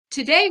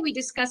Today, we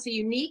discuss a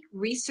unique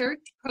research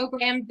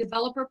program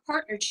developer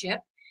partnership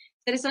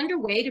that is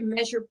underway to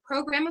measure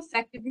program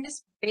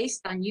effectiveness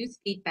based on youth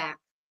feedback.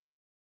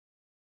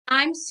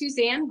 I'm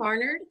Suzanne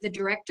Barnard, the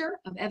Director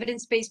of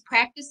Evidence-Based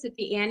Practice at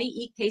the Annie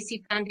E.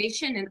 Casey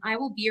Foundation, and I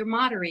will be your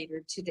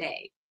moderator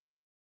today.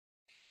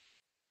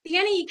 The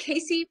Annie E.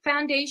 Casey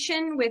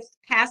Foundation, with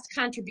past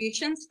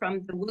contributions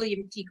from the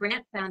William T.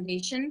 Grant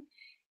Foundation,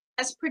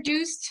 has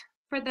produced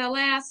for the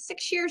last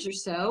 6 years or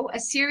so a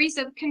series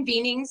of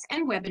convenings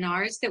and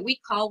webinars that we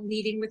call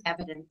Leading with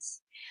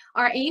Evidence.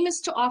 Our aim is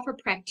to offer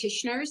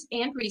practitioners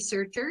and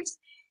researchers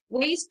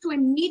ways to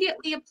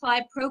immediately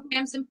apply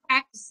programs and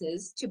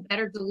practices to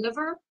better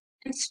deliver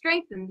and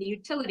strengthen the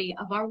utility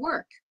of our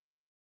work.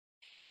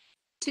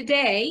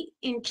 Today,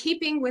 in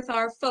keeping with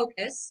our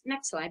focus,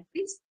 next slide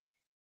please,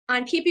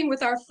 on keeping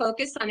with our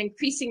focus on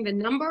increasing the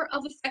number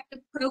of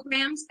effective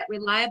programs that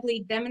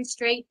reliably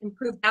demonstrate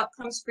improved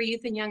outcomes for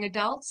youth and young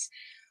adults,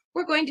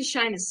 we're going to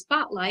shine a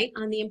spotlight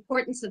on the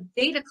importance of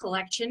data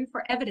collection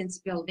for evidence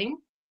building,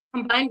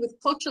 combined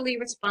with culturally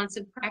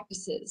responsive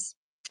practices.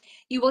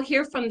 You will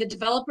hear from the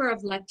developer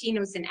of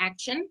Latinos in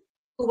Action,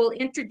 who will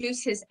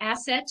introduce his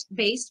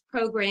asset-based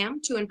program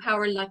to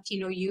empower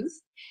Latino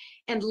youth.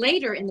 And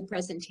later in the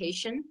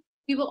presentation,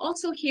 we will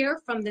also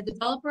hear from the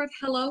developer of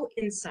Hello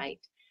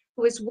Insight,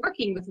 who is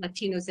working with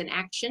Latinos in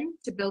Action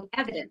to build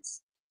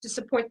evidence to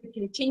support the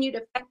continued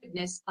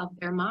effectiveness of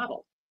their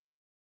model.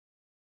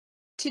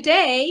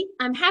 Today,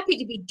 I'm happy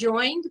to be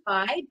joined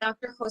by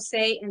Dr.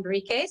 Jose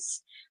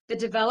Enriquez, the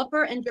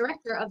developer and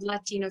director of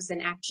Latinos in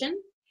Action,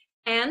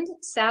 and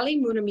Sally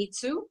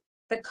Munamitsu,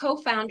 the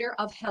co-founder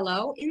of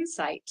Hello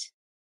Insight.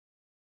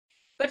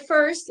 But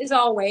first, as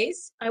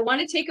always, I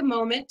want to take a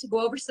moment to go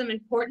over some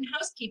important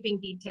housekeeping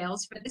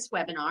details for this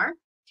webinar.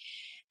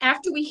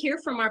 After we hear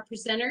from our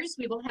presenters,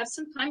 we will have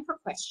some time for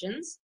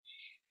questions.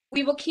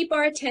 We will keep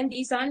our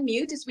attendees on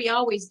mute, as we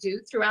always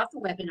do throughout the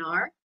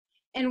webinar,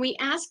 and we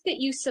ask that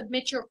you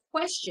submit your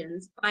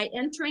questions by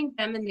entering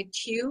them in the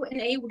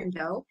Q&A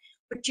window,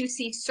 which you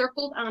see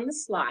circled on the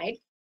slide.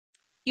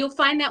 You'll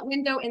find that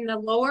window in the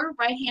lower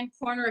right-hand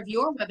corner of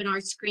your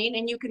webinar screen,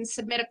 and you can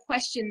submit a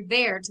question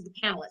there to the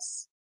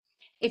panelists.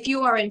 If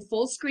you are in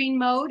full screen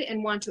mode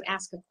and want to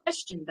ask a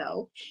question,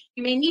 though,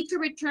 you may need to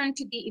return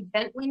to the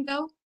event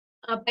window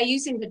by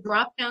using the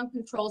drop-down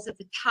controls at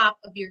the top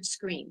of your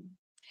screen.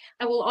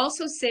 I will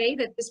also say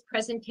that this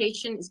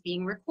presentation is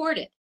being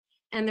recorded,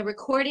 and the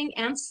recording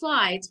and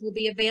slides will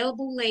be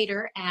available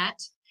later at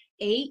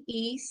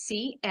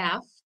aecf.org.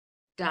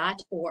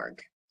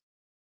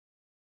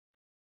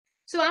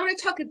 So I want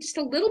to talk just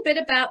a little bit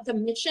about the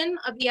mission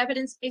of the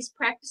Evidence-Based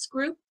Practice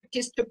Group, which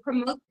is to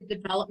promote the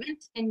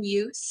development and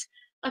use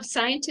of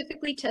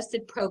scientifically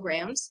tested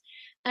programs.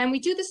 And we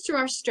do this through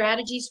our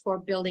strategies for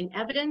building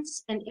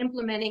evidence and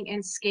implementing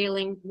and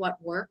scaling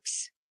what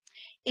works.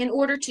 In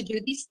order to do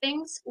these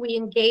things, we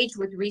engage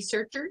with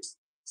researchers,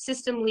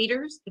 system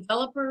leaders,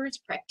 developers,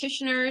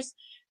 practitioners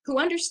who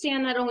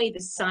understand not only the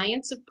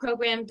science of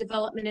program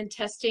development and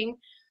testing,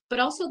 but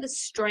also the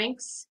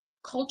strengths,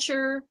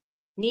 culture,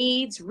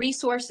 needs,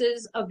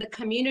 resources of the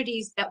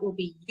communities that will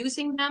be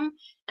using them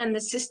and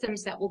the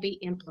systems that will be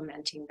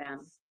implementing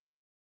them.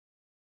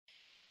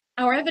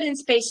 Our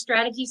evidence-based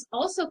strategies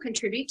also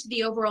contribute to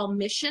the overall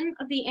mission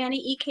of the Annie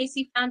E.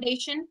 Casey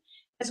Foundation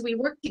as we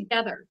work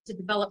together to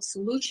develop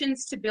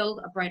solutions to build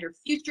a brighter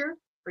future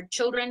for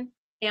children,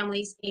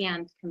 families,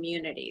 and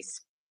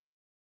communities.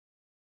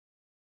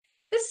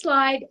 This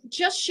slide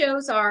just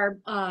shows our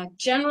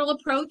general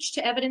approach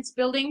to evidence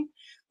building.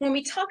 When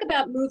we talk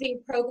about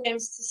moving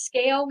programs to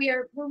scale,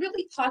 we're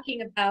really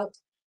talking about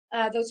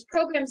those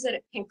programs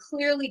that can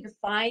clearly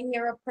define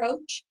their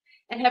approach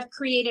and have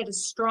created a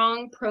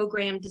strong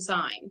program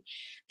design.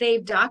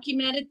 They've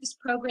documented this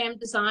program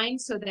design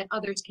so that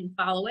others can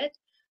follow it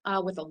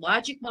with a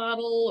logic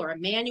model or a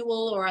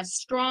manual or a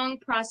strong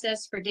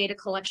process for data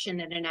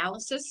collection and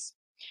analysis.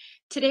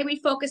 Today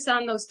we focus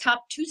on those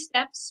top 2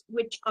 steps,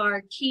 which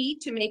are key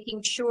to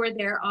making sure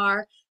there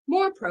are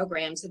more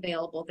programs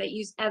available that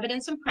use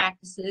evidence and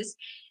practices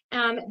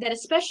that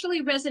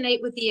especially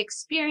resonate with the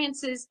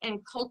experiences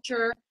and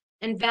culture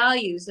and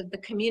values of the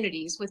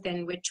communities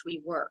within which we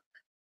work.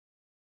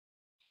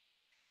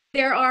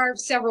 There are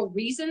several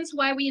reasons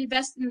why we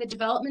invest in the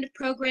development of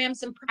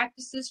programs and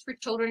practices for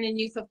children and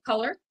youth of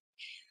color.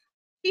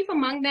 Chief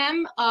among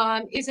them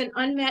is an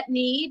unmet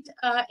need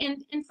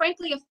and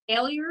frankly a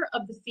failure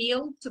of the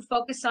field to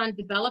focus on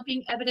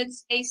developing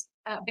evidence-based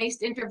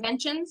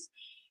interventions.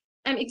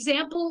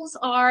 Examples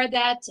are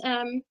that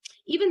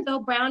even though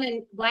brown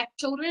and Black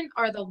children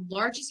are the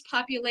largest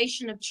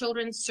population of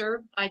children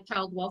served by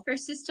child welfare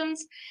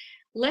systems,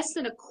 less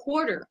than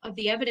 1/4 of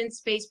the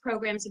evidence-based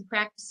programs and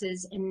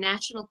practices in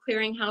national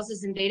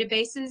clearinghouses and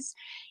databases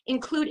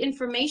include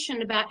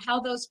information about how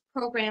those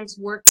programs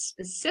work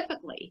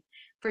specifically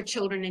for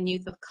children and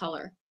youth of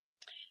color.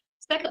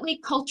 Secondly,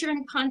 culture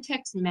and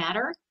context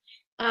matter.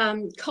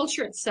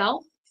 Culture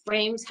itself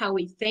frames how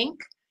we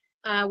think,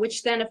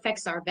 which then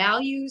affects our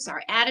values,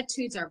 our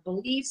attitudes, our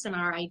beliefs, and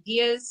our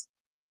ideas.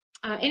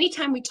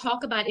 Anytime we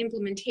talk about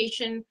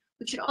implementation,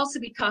 we should also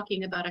be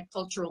talking about a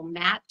cultural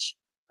match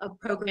of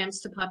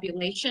programs to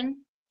population.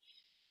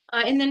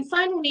 And then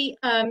finally,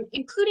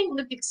 including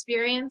lived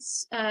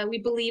experience, we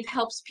believe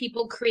helps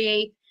people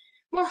create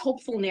more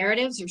hopeful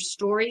narratives or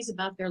stories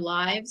about their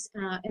lives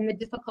and the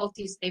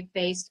difficulties they've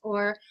faced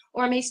or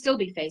may still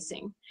be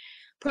facing.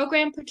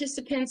 Program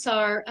participants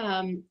are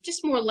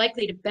just more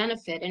likely to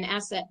benefit in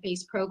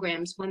asset-based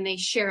programs when they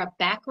share a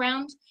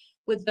background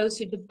with those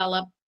who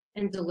develop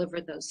and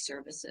deliver those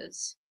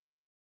services.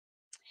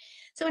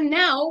 So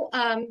now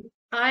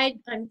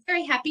I'm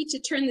very happy to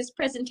turn this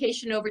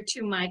presentation over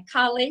to my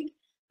colleague,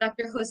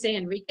 Dr. Jose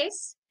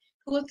Enriquez,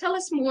 who will tell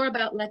us more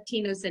about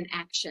Latinos in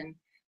Action.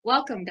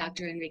 Welcome,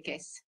 Dr.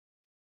 Enriquez.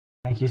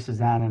 Thank you,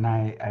 Suzanne, and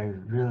I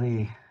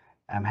really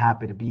am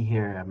happy to be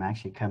here. I'm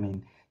actually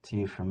coming to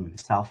you from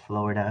South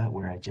Florida,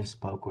 where I just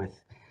spoke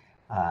with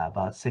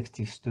about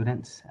 60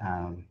 students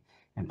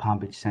in Palm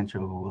Beach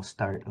Central who will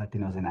start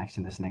Latinos in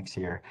Action this next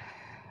year.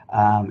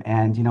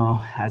 And, you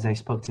know, as I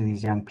spoke to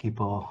these young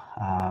people,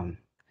 I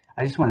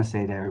just want to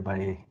say to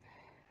everybody,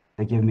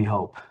 they give me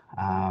hope.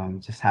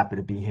 Just happy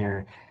to be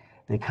here.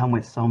 They come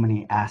with so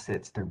many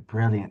assets. They're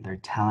brilliant. They're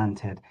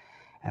talented.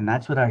 And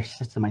that's what our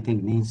system, I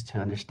think, needs to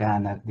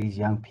understand, that these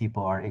young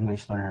people, our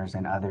English learners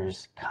and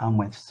others, come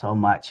with so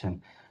much.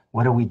 And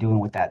what are we doing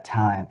with that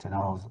talent and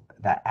all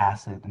that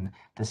asset and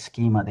the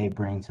schema they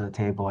bring to the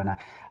table? And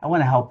I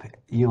want to help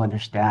you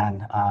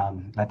understand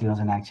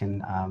Latinos in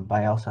Action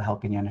by also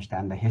helping you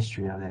understand the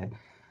history of it.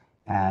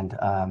 And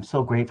I'm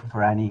so grateful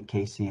for Annie,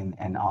 Casey,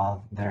 and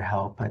all their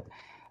help. But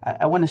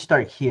I want to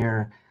start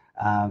here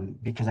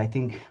because I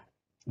think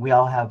we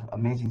all have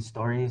amazing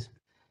stories,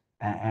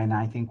 and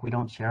I think we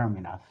don't share them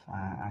enough.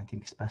 I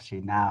think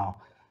especially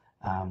now,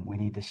 we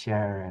need to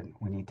share, and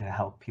we need to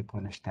help people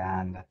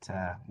understand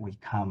that we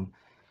come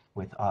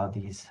with all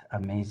these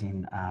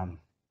amazing,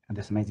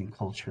 this amazing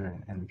culture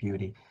and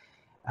beauty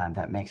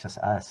that makes us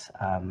us.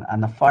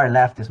 On the far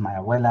left is my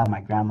abuela,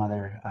 my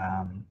grandmother,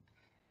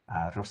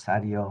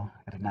 Rosario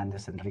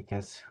Hernandez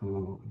Enriquez,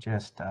 who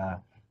just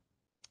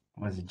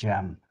was a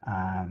gem.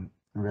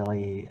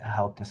 Really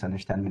helped us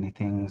understand many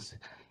things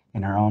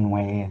in her own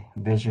way,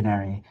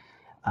 visionary.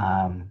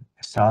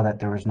 Saw that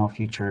there was no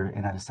future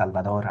in El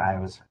Salvador. I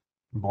was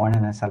born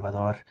in El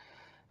Salvador.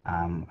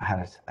 I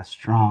had a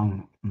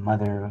strong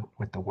mother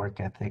with the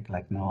work ethic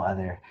like no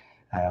other,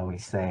 I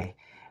always say,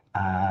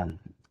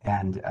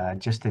 and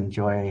just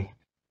enjoy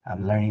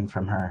learning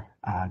from her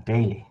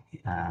daily.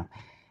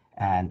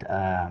 And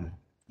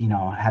you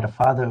know, had a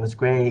father who was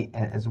great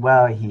as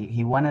well.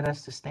 He wanted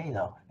us to stay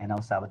though in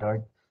El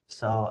Salvador,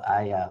 so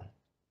I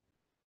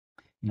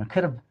you know,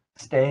 could have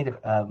stayed,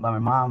 but my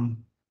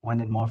mom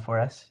wanted more for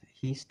us.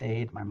 He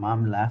stayed. My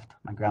mom left.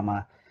 My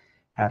grandma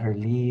had her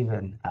leave,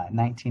 and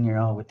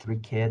 19-year-old with 3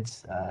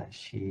 kids.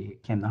 She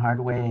came the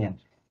hard way and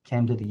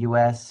came to the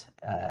U.S.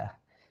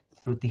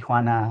 Through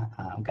Tijuana,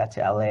 got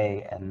to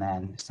L.A., and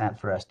then sent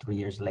for us 3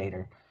 years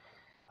later.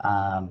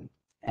 And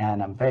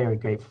I'm very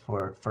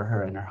grateful for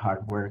her and her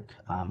hard work.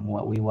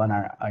 What we want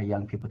our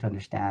young people to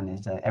understand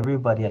is that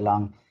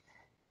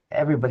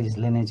everybody's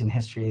lineage and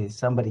history,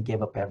 somebody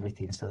gave up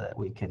everything so that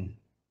we can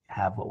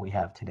have what we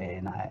have today.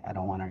 And I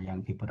don't want our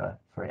young people to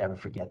forever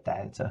forget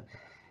that.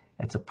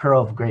 It's a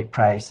pearl of great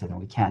price, and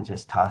we can't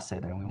just toss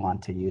it, and we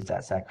want to use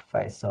that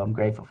sacrifice. So I'm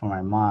grateful for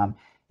my mom.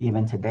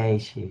 Even today,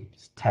 she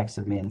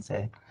texted me and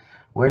said,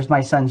 "Where's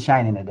my sun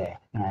shining today?"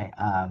 Right?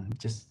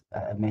 Just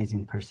an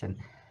amazing person.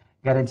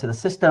 Got into the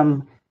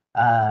system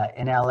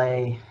in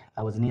LA.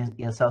 I was an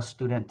ESL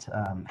student,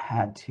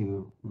 had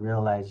to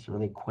realize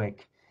really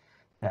quick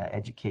that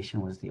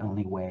education was the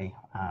only way.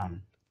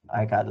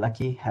 I got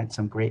lucky, had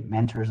some great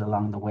mentors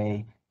along the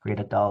way, great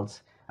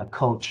adults, a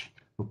coach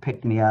who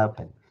picked me up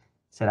and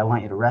said, "I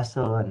want you to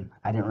wrestle." And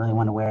I didn't really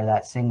want to wear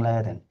that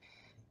singlet. And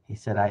he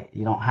said,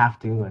 "You don't have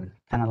to," and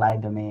kind of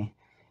lied to me.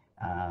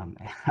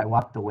 I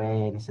walked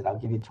away, and he said, "I'll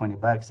give you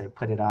 $20. I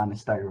put it on and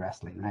started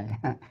wrestling,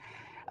 right?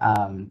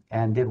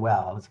 And did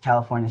well. I was a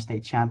California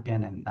state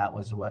champion, and that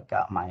was what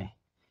got me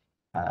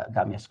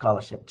a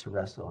scholarship to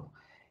wrestle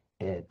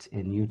it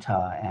in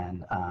Utah.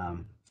 And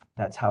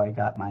that's how I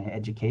got my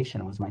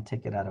education. It was my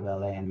ticket out of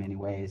LA in many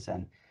ways,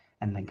 and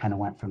then kind of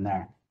went from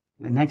there.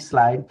 The next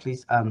slide,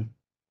 please.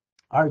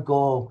 Our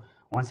goal,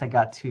 once I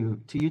got to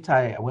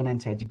Utah, I went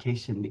into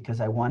education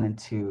because I wanted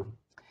to,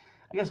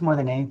 I guess more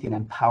than anything,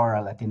 empower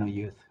our Latino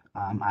youth.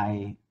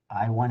 I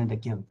wanted to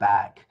give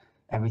back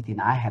everything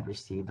I had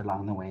received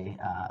along the way,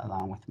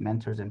 along with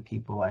mentors and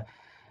people.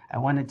 I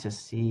wanted to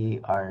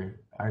see our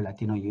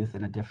Latino youth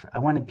in a different, I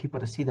wanted people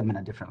to see them in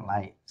a different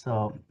light.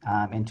 So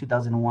in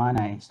 2001,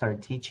 I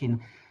started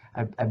teaching.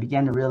 I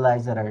began to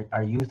realize that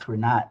our youth were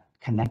not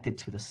connected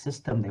to the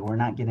system. They were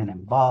not getting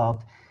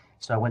involved.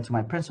 So I went to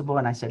my principal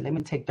and I said, "Let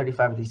me take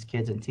 35 of these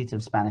kids and teach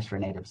them Spanish for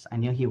natives." I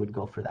knew he would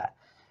go for that.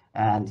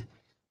 And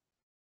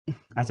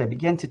as I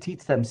began to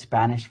teach them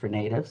Spanish for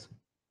natives,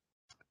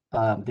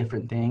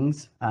 different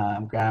things,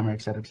 grammar,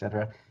 et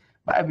cetera,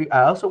 but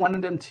I also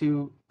wanted them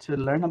to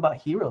learn about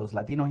heroes,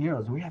 Latino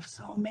heroes. We have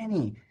so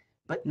many,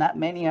 but not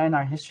many are in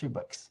our history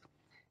books.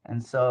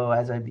 And so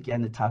as I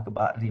began to talk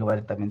about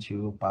Rigoberta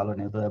Menchú, Pablo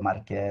Neruda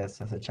Marquez,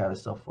 Cesar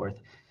Chavez, so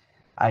forth,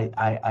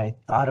 I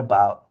thought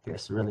about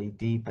this really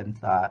deep and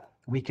thought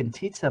we can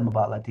teach them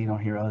about Latino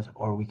heroes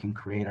or we can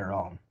create our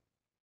own.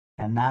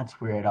 And that's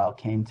where it all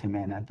came to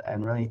me.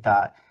 And really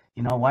thought,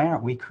 why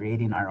aren't we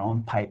creating our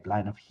own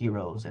pipeline of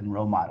heroes and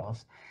role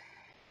models?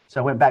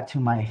 So I went back to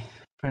my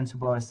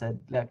principal. I said,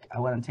 look, I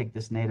want to take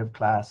this native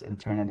class and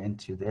turn it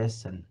into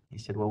this. And he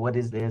said, well, what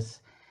is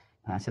this?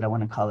 And I said, I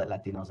want to call it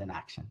Latinos in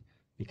Action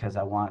because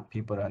I want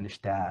people to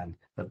understand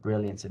the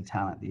brilliance and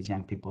talent these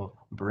young people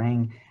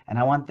bring. And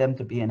I want them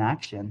to be in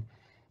action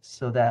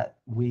so that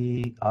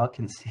we all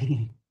can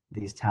see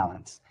these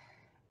talents.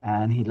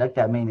 And he looked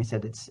at me and he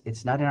said,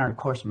 it's not in our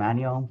course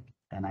manual.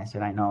 And I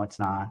said, I know it's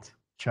not.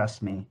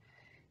 Trust me.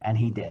 And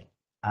he did.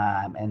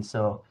 And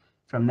so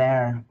from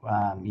there,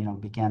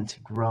 began to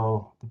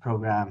grow the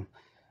program,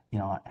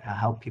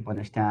 help people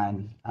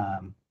understand,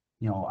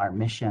 our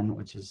mission,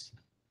 which is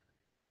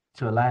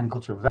to align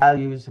cultural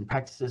values and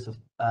practices of,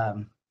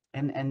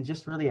 and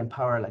just really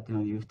empower Latino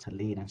youth to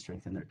lead and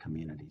strengthen their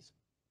communities.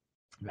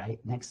 Right.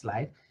 Next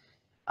slide.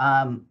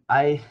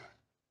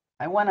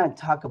 I want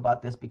to talk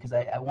about this because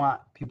I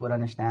want people to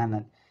understand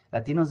that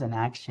Latinos in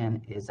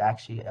Action is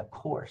actually a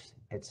course.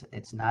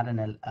 It's not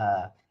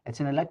it's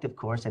an elective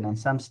course, and in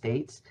some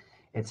states,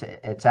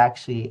 it's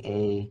actually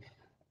a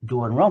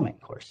dual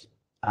enrollment course.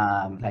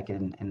 Like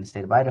in the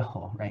state of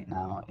Idaho right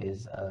now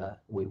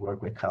we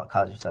work with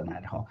College of Southern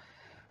Idaho.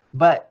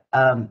 But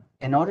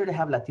in order to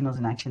have Latinos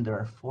in Action, there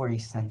are 4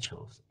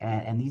 essentials,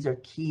 and these are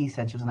key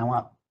essentials, and I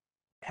want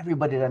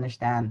everybody to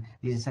understand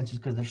these essentials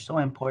because they're so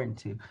important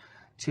to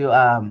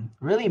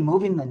really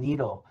moving the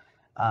needle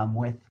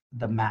with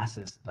the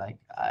masses. Like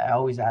I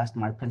always ask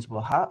my principal,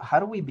 how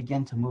do we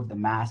begin to move the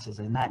masses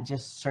and not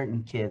just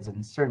certain kids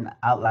and certain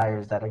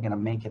outliers that are going to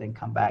make it and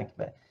come back,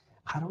 but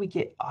how do we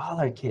get all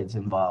our kids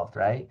involved,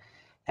 right?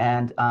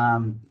 And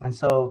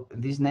so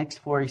these next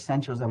 4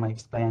 essentials I'm going to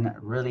explain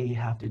really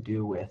have to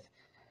do with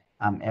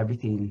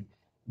everything,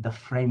 the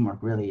framework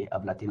really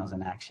of Latinos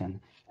in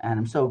Action. And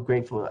I'm so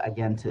grateful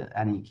again to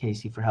Annie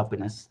Casey for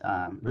helping us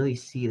really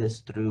see this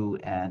through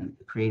and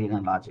creating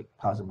a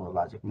plausible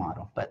logic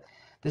model. But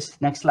this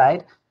next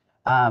slide,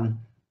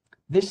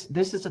 this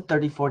is a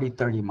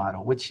 30-40-30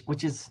 model, which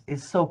is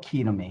so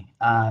key to me.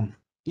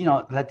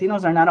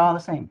 Latinos are not all the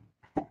same.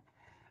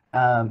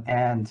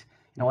 And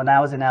when I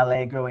was in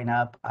LA growing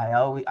up,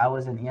 I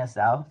was an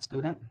ESL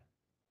student.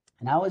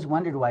 And I always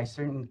wondered why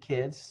certain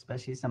kids,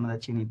 especially some of the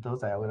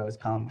chinitos, I would always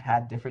call them,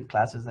 had different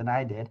classes than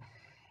I did.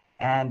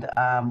 And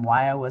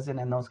why I wasn't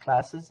in those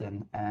classes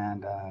and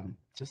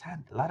just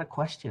had a lot of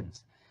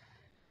questions.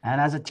 And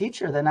as a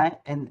teacher,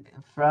 and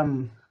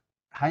from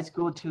high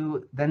school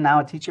to then now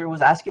a teacher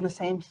was asking the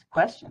same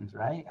questions,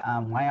 right?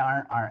 Why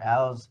aren't our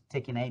L's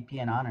taking AP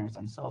and honors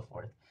and so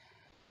forth?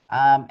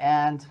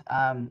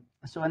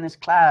 So in this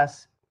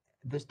class,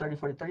 this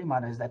 30-40-30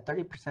 model is that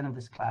 30% of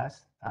this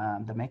class,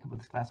 the makeup of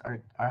this class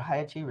are high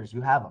achievers.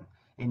 You have them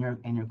in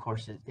your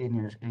courses,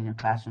 in your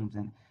classrooms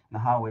and in the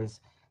hallways.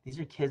 These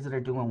are kids that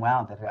are doing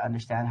well, that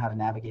understand how to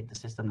navigate the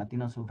system.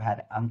 Latinos who've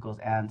had uncles,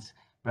 aunts,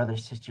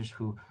 brothers, sisters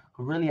who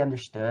really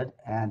understood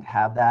and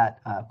have that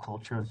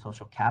culture and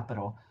social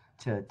capital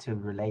to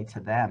relate to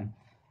them.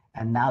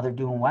 And now they're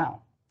doing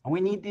well. And we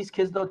need these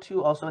kids though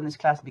too, also in this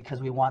class, because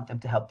we want them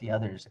to help the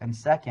others. And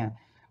second,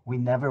 we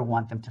never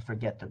want them to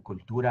forget their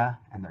cultura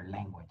and their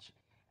language.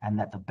 And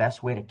that the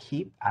best way to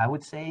keep, I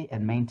would say,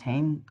 and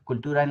maintain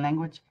cultura and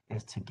language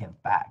is to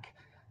give back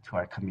to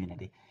our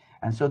community.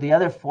 And so the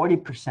other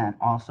 40%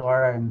 also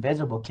are our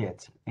invisible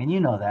kids. And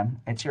you know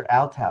them. It's your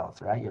ALTALs,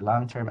 right? Your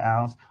long-term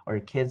ALs, or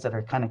your kids that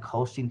are kind of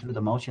coasting through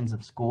the motions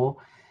of school.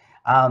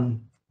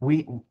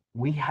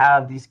 We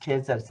have these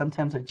kids that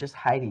sometimes are just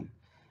hiding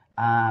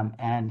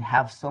and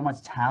have so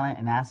much talent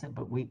and asset,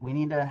 but we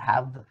need to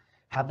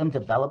have them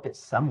develop it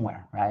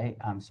somewhere, right?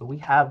 So we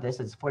have this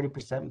as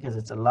 40% because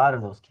it's a lot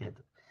of those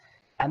kids.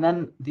 And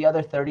then the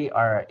other 30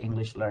 are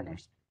English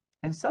learners.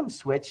 And some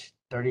switch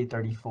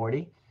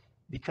 30-30-40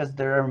 because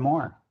there are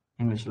more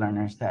English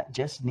learners that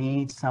just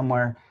need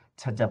somewhere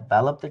to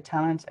develop their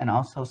talents and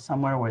also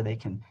somewhere where they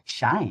can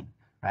shine,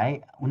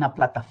 right? A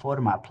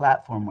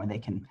platform where they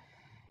can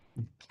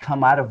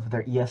come out of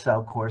their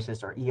ESL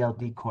courses or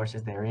ELD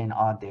courses they're in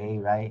all day,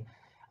 right?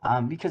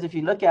 Because if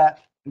you look at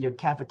your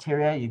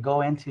cafeteria, you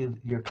go into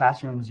your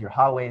classrooms, your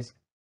hallways,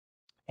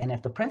 and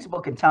if the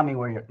principal can tell me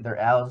where their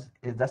L's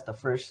is, that's the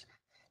first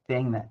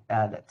thing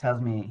that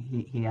tells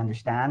me he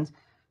understands.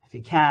 If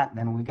he can't,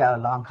 then we got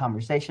a long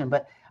conversation.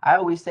 But I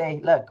always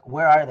say, look,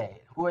 where are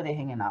they? Who are they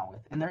hanging out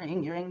with? And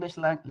your English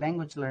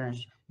language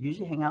learners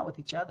usually hang out with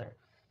each other.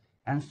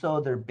 And so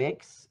their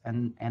BICs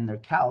and their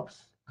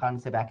CALPs,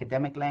 cognitive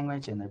academic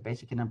language, and their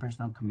basic and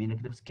interpersonal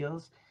communicative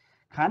skills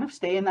kind of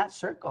stay in that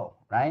circle,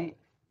 right?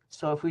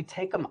 So if we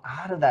take them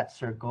out of that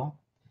circle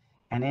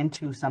and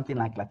into something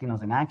like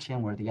Latinos in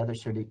Action, where the other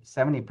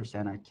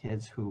 70% are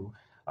kids who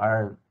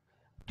are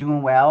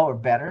doing well or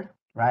better,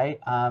 right?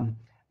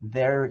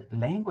 Their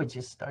language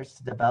just starts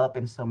to develop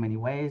in so many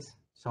ways,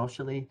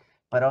 socially,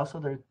 but also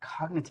their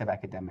cognitive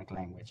academic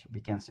language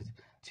begins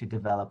to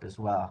develop as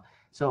well.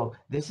 So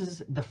this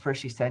is the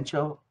first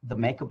essential. The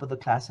makeup of the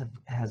class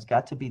has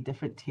got to be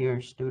different tier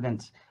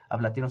students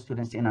of Latino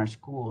students in our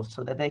schools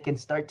so that they can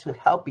start to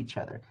help each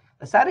other.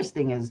 The saddest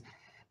thing is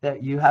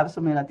that you have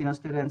so many Latino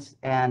students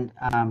and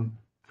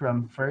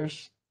from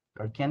first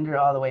or kinder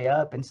all the way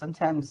up, and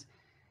sometimes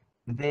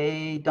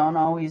they don't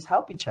always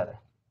help each other.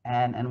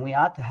 And we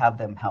ought to have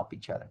them help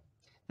each other.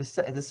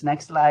 This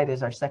next slide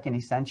is our second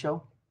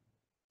essential.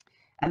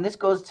 And this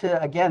goes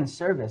to, again,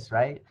 service,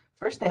 right?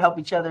 First, they help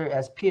each other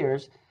as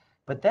peers,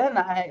 but then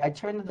I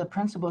turn to the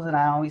principals and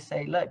I always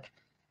say, look,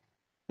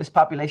 this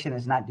population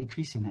is not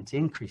decreasing, it's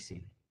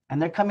increasing.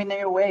 And they're coming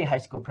their way, high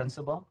school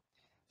principal.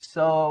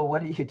 So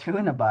what are you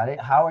doing about it?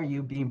 How are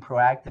you being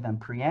proactive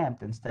and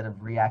preempt instead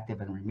of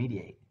reactive and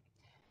remediate?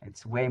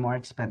 It's way more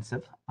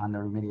expensive on the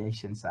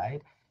remediation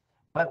side.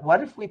 But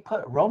what if we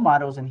put role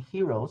models and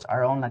heroes,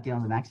 our own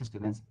Latinos in Action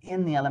students,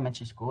 in the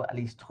elementary school at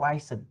least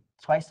twice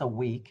a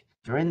week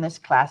during this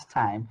class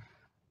time,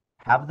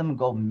 have them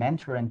go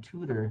mentor and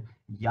tutor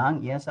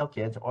young ESL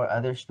kids or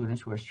other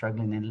students who are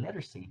struggling in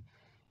literacy.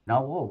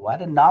 Now, whoa,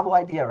 what a novel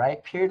idea,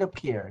 right?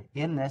 Peer-to-peer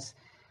in this.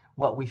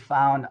 What we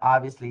found,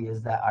 obviously,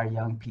 is that our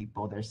young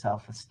people, their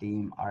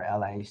self-esteem, our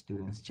LIA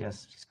students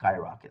just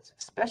skyrockets,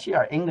 especially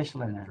our English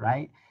learners,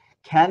 right?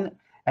 Can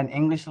an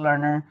English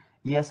learner,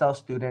 ESL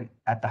student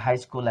at the high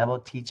school level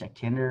teach a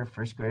kinder,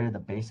 first grader the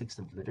basics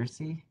of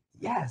literacy?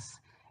 Yes.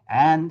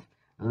 And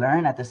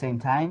learn at the same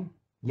time?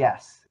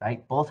 Yes,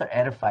 right? Both are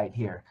edified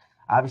here.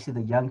 Obviously,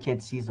 the young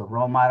kid sees a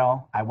role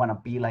model. I want to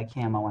be like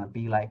him. I want to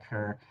be like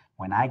her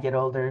when I get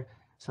older.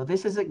 So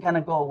this isn't going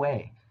to go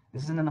away.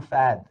 This isn't a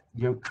fad.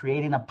 You're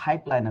creating a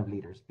pipeline of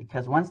leaders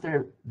because once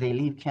they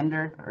leave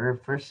kinder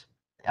or first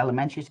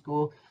elementary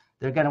school,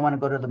 they're going to want to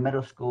go to the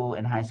middle school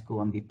and high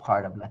school and be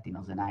part of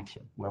Latinos in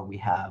Action, where we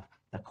have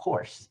the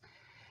course.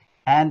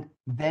 And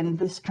then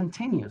this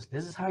continues.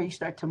 This is how you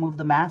start to move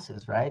the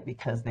masses, right?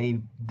 Because they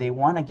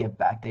want to give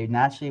back. They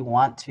naturally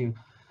want to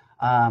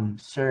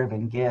serve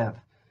and give.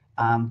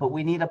 But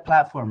we need a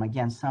platform,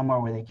 again, somewhere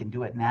where they can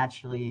do it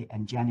naturally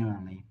and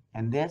genuinely.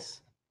 And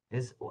this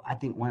is, I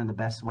think, one of the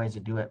best ways to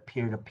do it,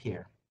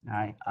 peer-to-peer. All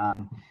right.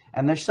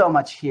 And there's so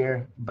much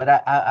here, but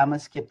I'm going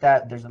to skip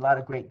that. There's a lot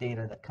of great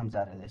data that comes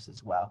out of this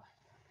as well.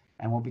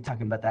 And we'll be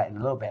talking about that in a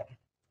little bit.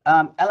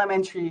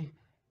 Elementary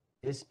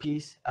is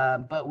piece,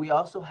 but we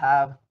also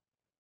have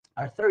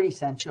our third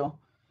essential,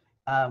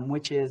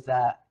 which is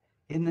that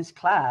in this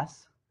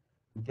class,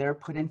 they're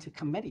put into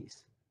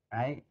committees,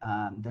 right?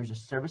 There's a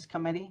service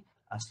committee,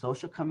 a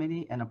social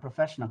committee, and a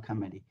professional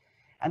committee.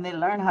 And they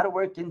learn how to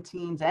work in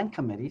teams and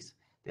committees.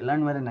 They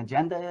learn what an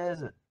agenda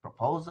is, a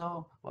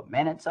proposal, what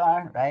minutes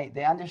are, right?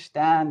 They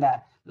understand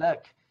that,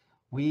 look,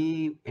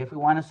 if we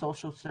want a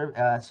social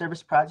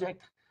service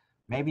project,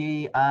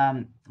 maybe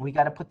we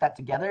got to put that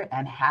together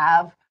and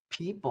have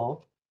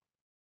people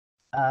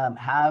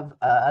have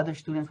other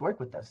students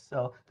work with us.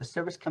 So the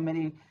service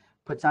committee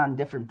puts on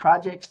different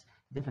projects,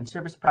 different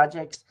service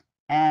projects,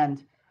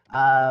 and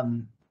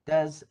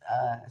does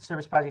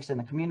service projects in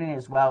the community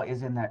as well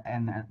as in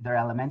their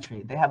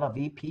elementary. They have a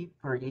VP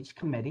for each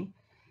committee,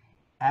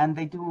 and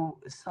they do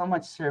so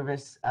much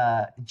service,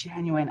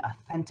 genuine,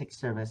 authentic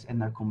service in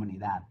their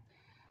comunidad.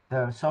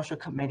 The social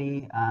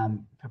committee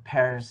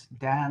prepares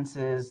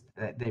dances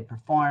that they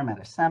perform at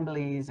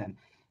assemblies and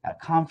at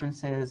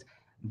conferences.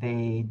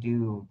 They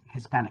do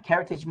Hispanic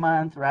Heritage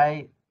Month,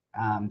 right?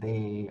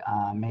 They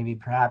maybe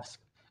perhaps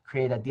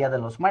create a Dia de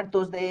los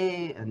Muertos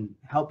Day and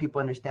help people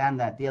understand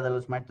that Dia de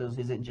los Muertos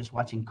isn't just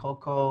watching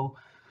Coco,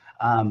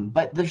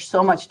 but there's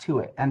so much to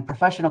it. And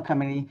professional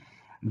committee,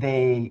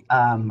 they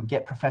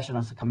get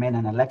professionals to come in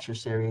a lecture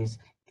series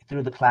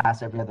through the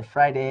class every other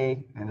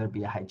Friday, and there'll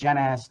be a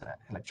hygienist,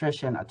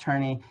 electrician,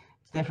 attorney,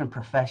 different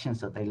professions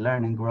that they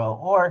learn and grow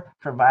or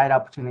provide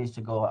opportunities to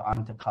go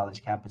onto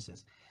college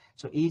campuses.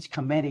 So each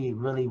committee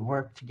really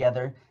worked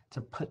together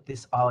to put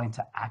this all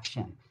into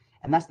action.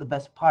 And that's the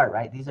best part,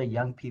 right? These are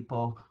young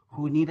people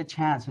who need a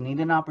chance, who need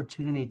an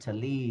opportunity to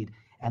lead.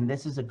 And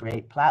this is a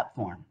great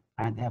platform.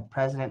 Right? They have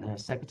president, a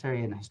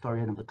secretary, and a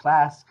historian of the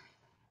class.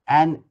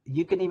 And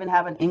you can even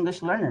have an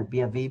English learner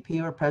be a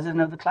VP or president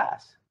of the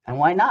class. And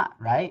why not,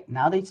 right?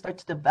 Now they start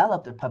to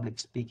develop their public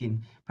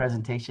speaking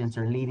presentations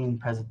or leading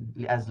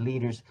as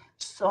leaders.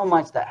 So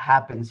much that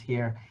happens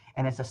here,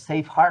 and it's a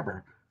safe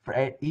harbor for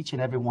each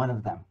and every one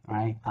of them,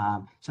 right?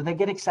 So they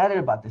get excited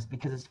about this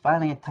because it's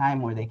finally a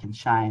time where they can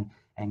shine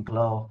and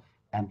glow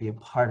and be a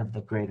part of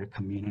the greater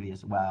community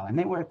as well. And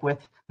they work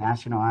with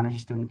National Honor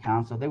Student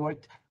Council. They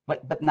worked,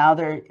 but now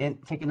they're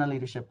taking a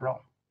leadership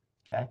role,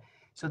 okay?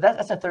 So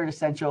that's a third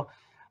essential.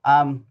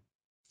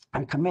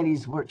 And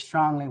committees work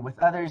strongly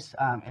with others.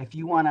 If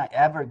you want to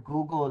ever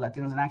Google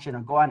Latinos in Action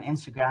or go on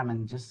Instagram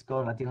and just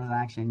go to Latinos in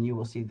Action, you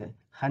will see the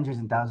hundreds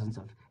and thousands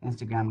of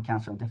Instagram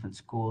accounts from different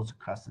schools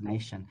across the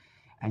nation.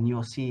 And you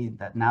will see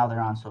that now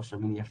they're on social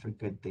media for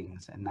good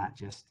things and not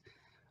just,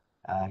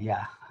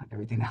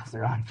 everything else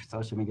they're on for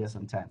social media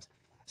sometimes.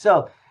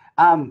 So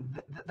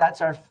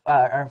that's our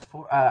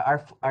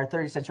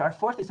third essential. Our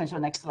fourth essential,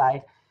 next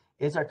slide,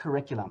 is our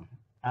curriculum.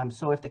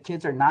 So if the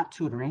kids are not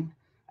tutoring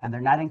and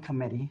they're not in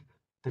committee,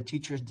 the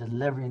teacher's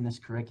delivering this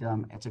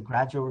curriculum. It's a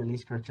gradual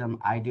release curriculum.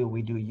 I do,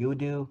 we do, you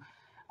do.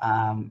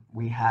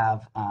 We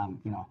have,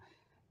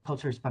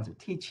 culture responsive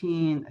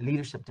teaching,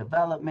 leadership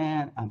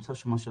development,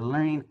 social emotional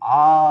learning,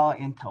 all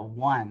into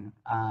one.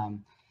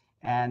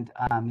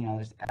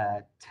 There's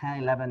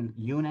 10, 11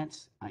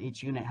 units.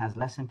 Each unit has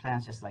lesson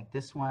plans just like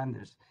this one.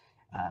 There's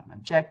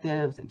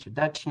objectives,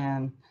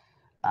 introduction,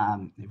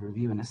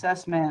 review and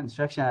assessment,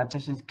 instruction,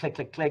 adaptations, click,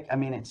 click, click. I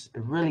mean, it's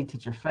really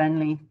teacher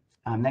friendly.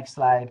 Next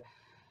slide.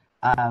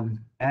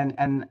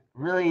 And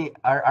really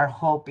our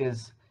hope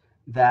is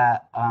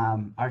that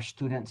our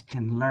students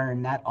can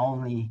learn not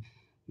only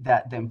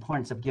that the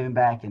importance of giving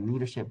back and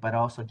leadership, but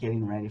also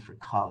getting ready for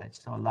college.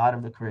 So a lot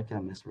of the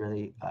curriculum is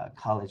really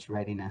college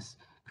readiness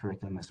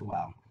curriculum as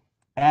well,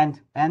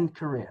 and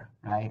career,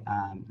 right?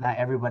 Not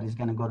everybody's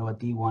going to go to a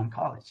D1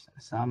 college.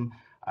 Some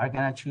are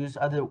going to choose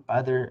other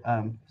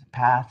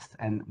paths,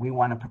 and we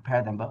want to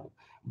prepare them.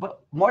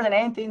 But more than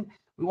anything,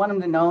 we want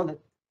them to know that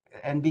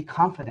and be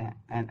confident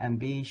and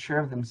be sure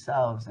of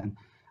themselves, and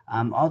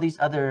all these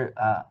other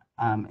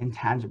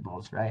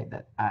intangibles, right?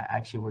 That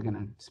actually we're going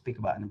to speak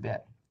about in a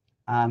bit.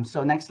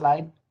 So next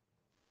slide.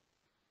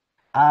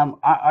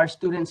 Our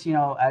students,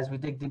 as we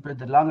dig deeper,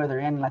 the longer they're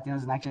in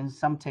Latinos in Action,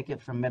 some take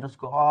it from middle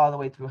school all the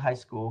way through high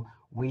school.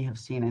 We have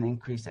seen an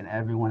increase in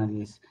every one of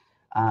these,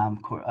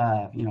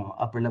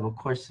 upper level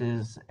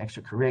courses,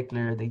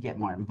 extracurricular. They get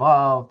more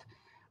involved.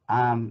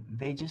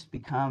 They just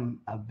become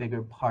a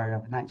bigger part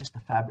of not just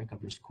the fabric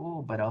of your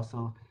school, but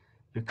also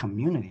your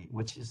community,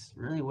 which is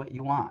really what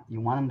you want.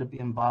 You want them to be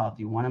involved.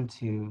 You want them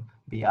to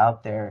be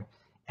out there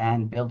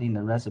and building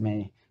the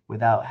resume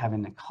without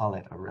having to call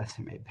it a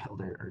resume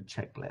builder or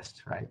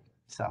checklist, right?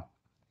 So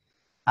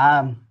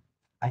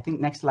I think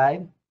next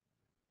slide.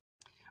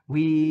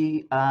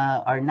 We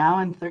are now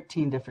in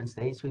 13 different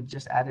states. We've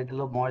just added a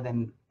little more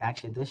than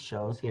actually this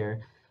shows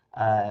here.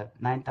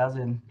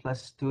 9,000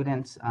 plus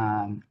students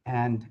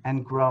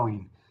and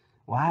growing.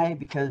 Why?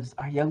 Because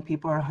our young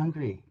people are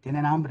hungry,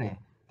 tienen hambre.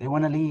 They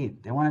want to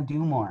lead, they want to do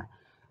more.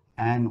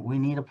 And we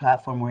need a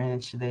platform where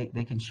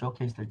they can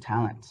showcase their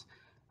talents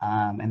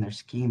and their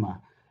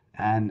schema.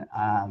 And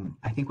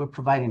I think we're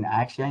providing,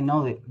 actually, I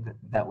know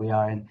that we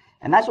are.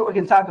 And that's what we're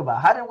going to talk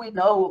about. How do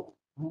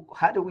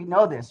we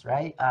know this,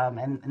 right?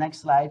 And the next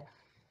slide.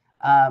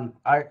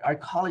 Our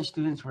college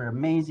students were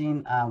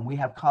amazing. We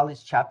have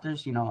college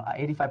chapters,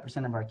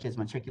 85% of our kids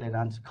matriculated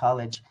onto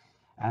college.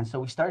 And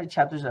so we started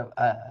chapters of,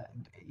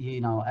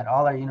 at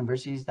all our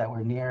universities that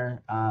were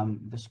near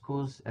the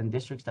schools and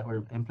districts that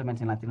were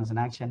implementing Latinos in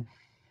Action.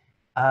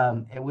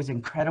 It was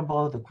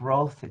incredible, the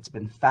growth. It's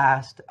been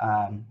fast.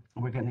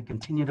 We're going to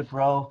continue to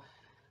grow.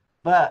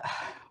 But,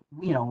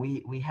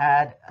 we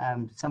had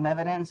some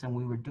evidence and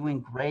we were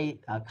doing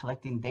great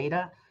collecting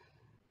data.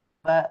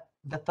 But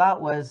the thought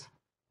was,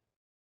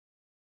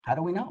 how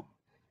do we know?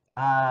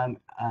 And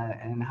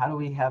how do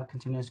we have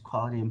continuous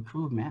quality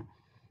improvement?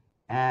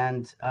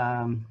 And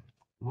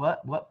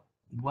what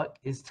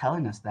is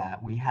telling us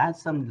that? We had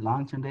some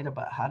long-term data,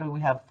 but how do we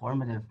have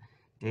formative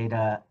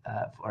data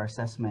for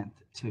assessment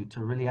to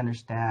really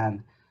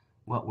understand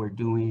what we're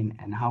doing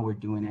and how we're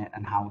doing it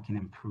and how we can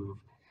improve?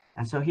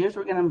 And so here's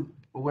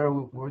where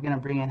we're gonna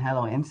bring in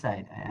Hello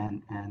Insight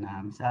and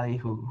Sally,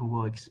 who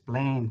will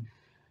explain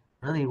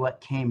really what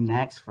came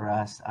next for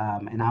us.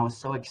 And I was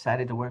so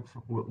excited to work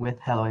with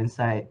Hello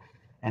Insight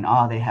and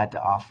all they had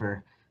to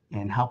offer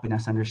in helping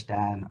us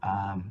understand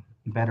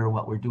better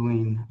what we're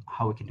doing,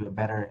 how we can do it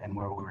better, and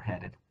where we're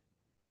headed.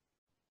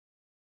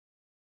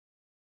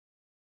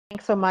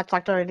 Thanks so much,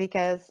 Dr.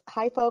 Enriquez.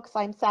 Hi, folks.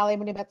 I'm Sally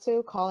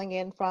Munimetsu, calling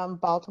in from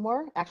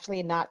Baltimore,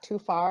 actually not too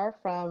far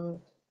from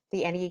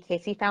the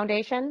NEKC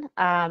Foundation.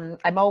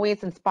 I'm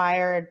always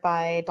inspired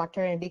by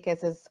Dr.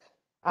 Enriquez's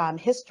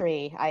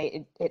history.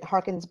 It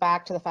harkens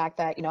back to the fact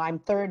that, I'm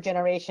third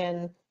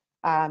generation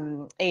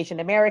Asian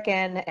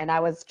American, and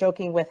I was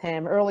joking with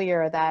him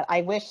earlier that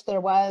I wish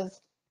there was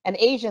an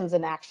Asians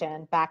in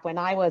Action back when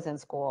I was in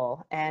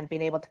school and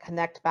being able to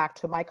connect back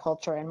to my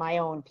culture and my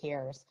own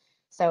peers.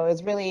 So it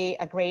was really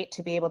great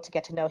to be able to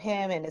get to know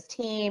him and his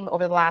team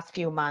over the last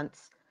few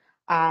months.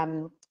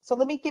 So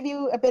let me give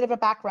you a bit of a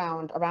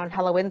background around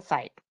Hello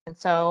Insight. And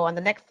so on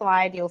the next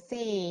slide, you'll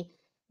see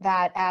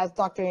that, as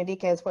Dr.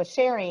 Enriquez was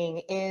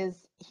sharing,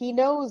 is he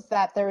knows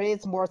that there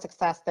is more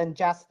success than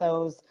just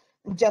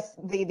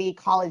the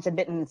college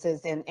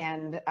admittances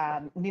and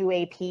new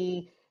AP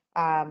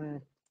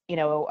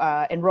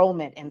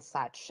enrollment and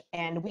such.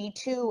 And we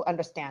too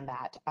understand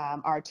that.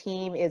 Our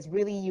team is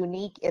really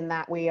unique in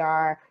that we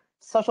are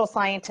social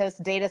scientists,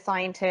 data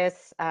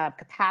scientists,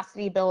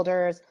 capacity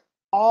builders,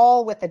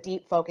 all with a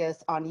deep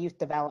focus on youth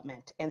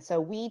development. And so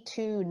we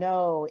too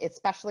know,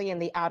 especially in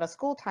the out of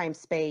school time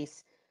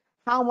space,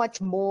 how much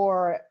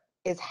more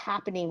is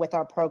happening with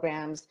our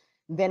programs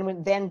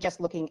than just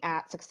looking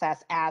at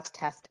success as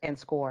tests and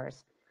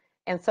scores.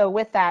 And so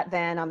with that,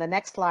 then on the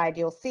next slide,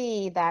 you'll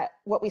see that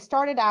what we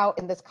started out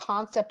in this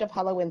concept of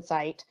Hello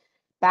Insight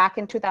back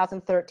in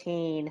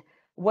 2013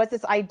 was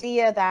this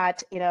idea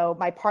that,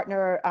 my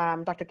partner,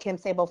 Dr. Kim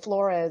Sabo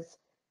Flores,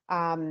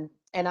 and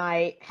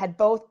I had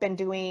both been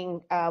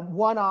doing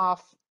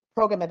one-off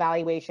program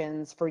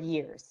evaluations for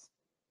years.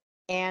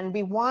 And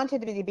we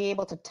wanted to be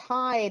able to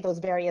tie those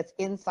various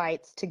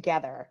insights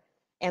together.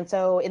 And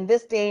so in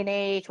this day and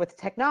age with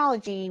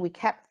technology, we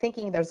kept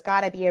thinking there's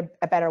got to be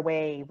a better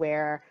way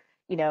where,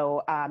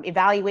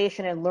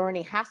 evaluation and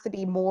learning has to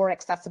be more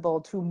accessible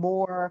to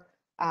more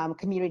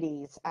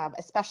communities,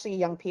 especially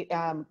young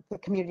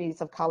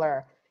communities of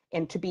color,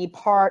 and to be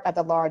part of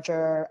the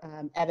larger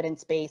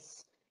evidence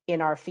base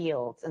in our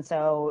fields. And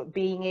so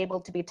being able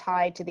to be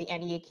tied to the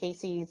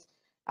NEAKC's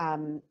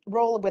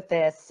role with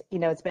this,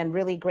 it's been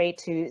really great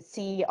to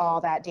see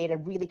all that data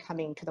really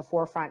coming to the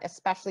forefront,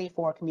 especially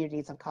for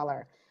communities of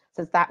color,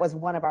 since that was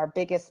one of our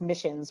biggest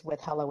missions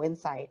with Hello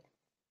Insight.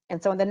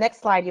 And so in the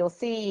next slide, you'll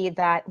see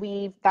that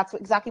that's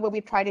exactly what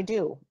we've tried to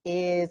do,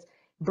 is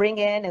bring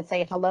in and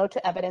say hello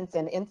to evidence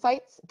and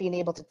insights, being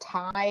able to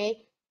tie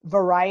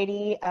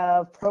variety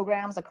of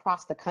programs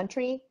across the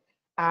country.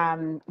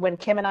 When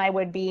Kim and I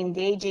would be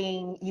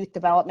engaging youth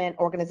development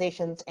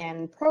organizations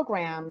and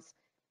programs,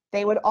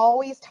 they would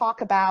always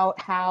talk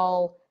about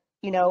how,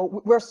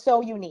 we're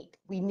so unique.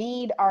 We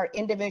need our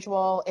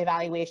individual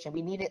evaluation.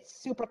 We need it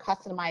super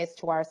customized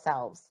to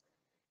ourselves.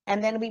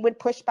 And then we would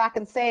push back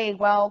and say,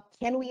 well,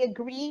 can we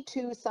agree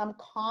to some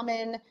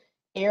common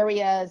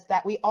areas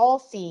that we all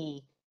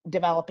see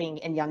developing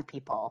in young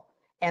people?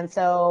 And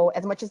so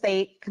as much as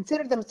they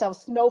consider themselves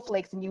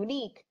snowflakes and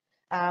unique,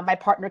 my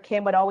partner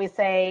Kim would always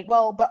say,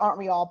 well, but aren't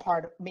we all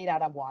made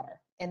out of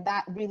water? And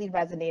that really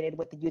resonated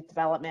with the youth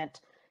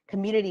development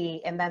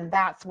community. And then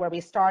that's where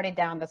we started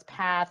down this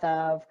path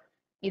of,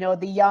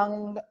 the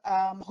young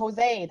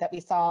Jose that we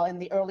saw in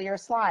the earlier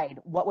slide.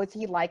 What was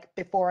he like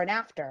before and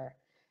after?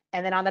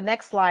 And then on the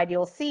next slide,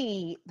 you'll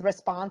see the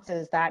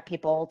responses that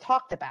people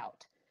talked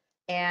about.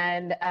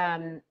 And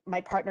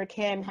my partner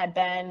Kim had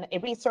been a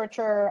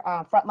researcher,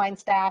 frontline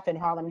staff in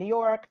Harlem, New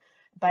York,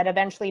 but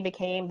eventually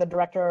became the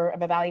director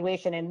of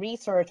evaluation and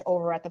research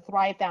over at the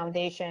Thrive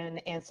Foundation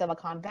in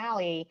Silicon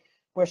Valley,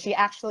 where she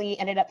actually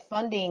ended up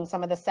funding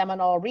some of the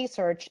seminal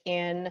research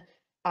in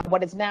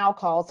what is now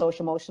called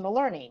social emotional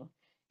learning.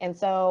 And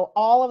so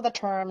all of the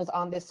terms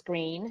on this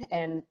screen,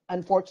 and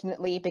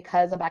unfortunately,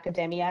 because of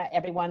academia,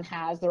 everyone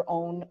has their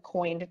own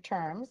coined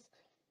terms.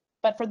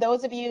 But for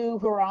those of you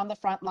who are on the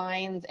front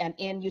lines and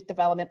in youth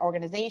development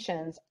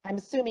organizations, I'm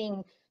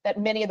assuming that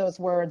many of those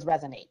words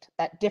resonate,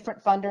 that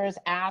different funders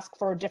ask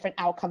for different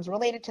outcomes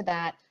related to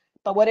that.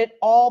 But what it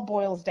all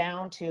boils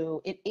down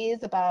to, it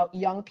is about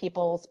young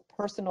people's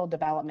personal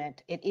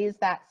development. It is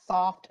that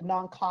soft,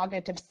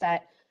 non-cognitive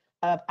set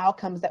of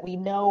outcomes that we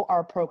know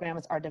our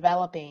programs are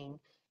developing.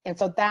 And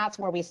so that's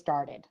where we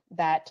started,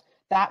 that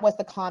was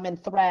the common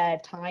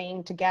thread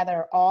tying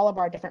together all of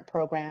our different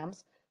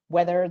programs,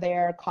 whether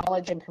they're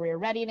college and career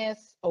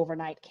readiness,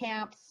 overnight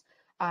camps.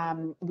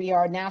 We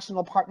are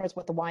national partners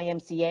with the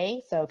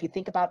YMCA. So if you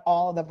think about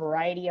all of the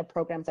variety of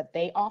programs that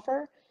they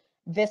offer,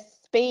 this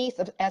space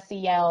of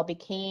SEL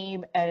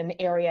became an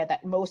area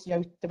that most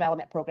youth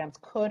development programs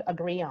could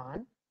agree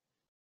on.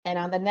 And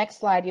on the next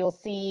slide, you'll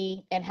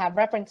see and have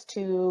reference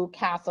to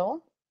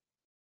CASEL,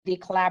 the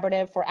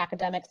Collaborative for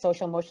Academic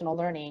Social Emotional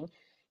Learning.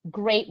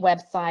 Great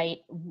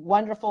website,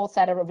 wonderful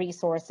set of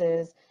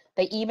resources.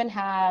 They even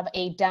have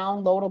a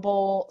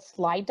downloadable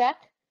slide deck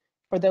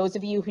for those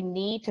of you who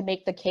need to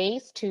make the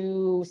case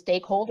to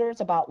stakeholders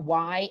about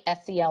why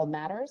SEL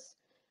matters.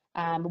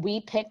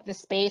 We picked the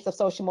space of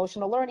social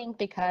emotional learning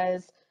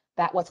because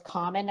that was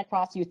common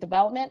across youth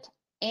development,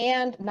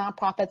 and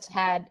nonprofits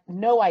had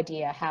no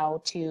idea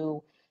how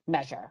to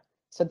measure.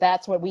 So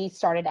that's where we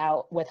started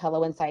out with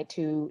Hello Insight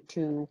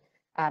to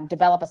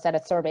develop a set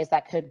of surveys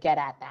that could get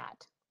at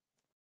that.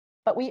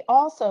 But we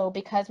also,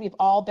 because we've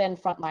all been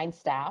frontline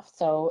staff,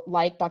 so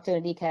like Dr.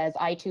 Enriquez,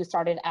 I too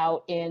started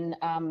out in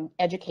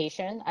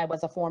education. I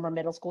was a former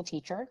middle school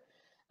teacher.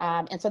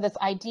 And so this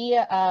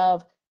idea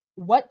of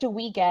what do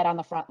we get on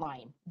the front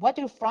line? What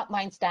do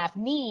frontline staff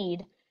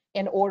need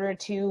in order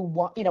to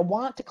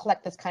want to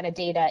collect this kind of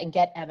data and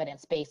get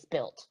evidence base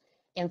built?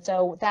 And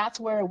so that's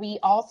where we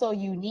also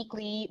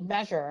uniquely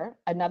measure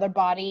another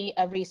body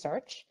of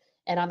research.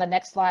 And on the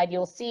next slide,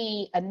 you'll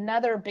see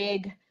another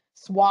big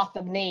swath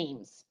of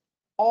names,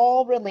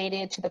 all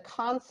related to the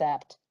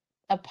concept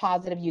of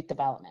positive youth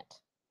development.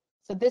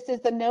 So this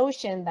is the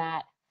notion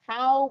that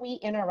how we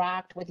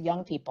interact with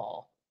young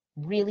people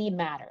really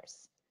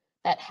matters,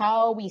 that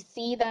how we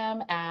see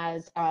them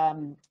as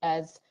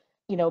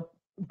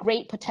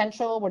great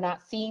potential. We're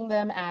not seeing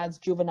them as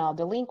juvenile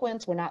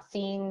delinquents. We're not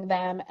seeing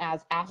them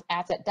as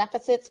asset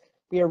deficits.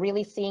 We are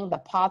really seeing the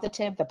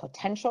positive, the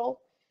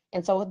potential.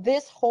 And so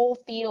this whole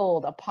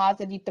field of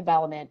positive youth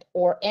development,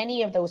 or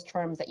any of those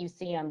terms that you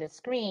see on this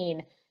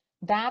screen,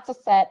 that's a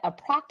set of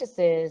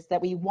practices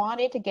that we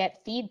wanted to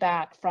get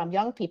feedback from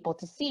young people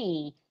to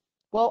see,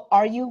 well,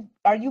 are you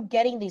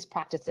getting these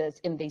practices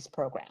in these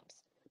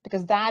programs?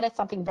 Because that is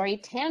something very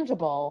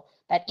tangible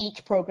that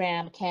each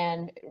program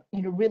can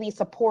really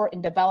support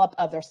and develop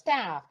of their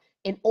staff,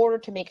 in order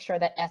to make sure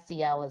that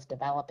SEL is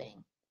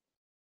developing.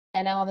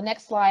 And now on the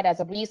next slide, as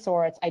a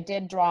resource, I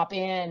did drop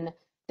in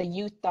the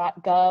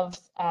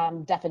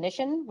youth.gov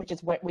definition, which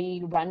is what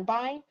we run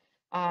by.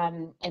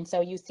 And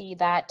so you see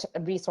that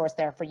resource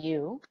there for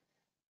you.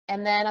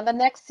 And then on the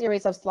next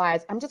series of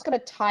slides, I'm just going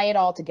to tie it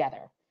all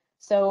together.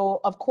 So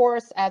of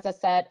course, as a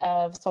set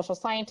of social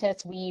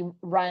scientists, we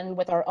run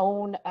with our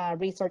own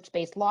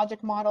research-based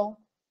logic model.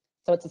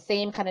 So it's the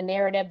same kind of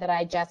narrative that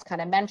I just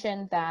kind of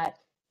mentioned, that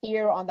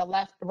here on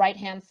the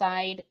right-hand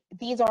side,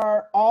 these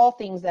are all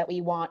things that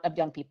we want of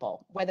young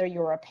people, whether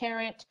you're a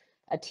parent,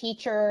 a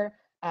teacher,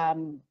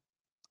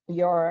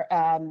 you're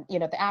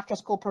the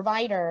after-school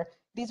provider.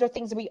 These are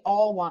things that we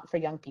all want for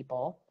young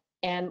people.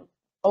 And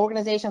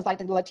organizations like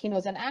the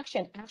Latinos in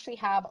Action actually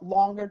have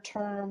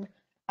longer-term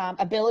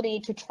ability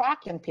to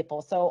track young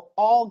people. So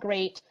all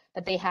great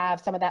that they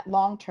have some of that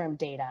long-term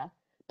data,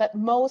 but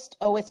most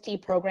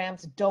OST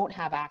programs don't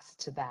have access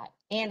to that.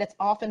 And it's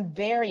often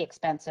very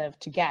expensive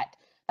to get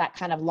that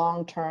kind of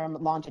long-term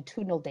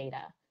longitudinal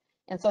data.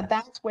 And so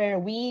that's where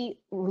we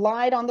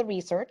relied on the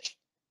research,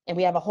 and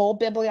we have a whole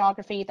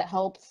bibliography that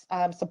helps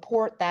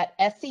support that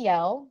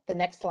SEL. The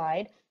next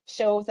slide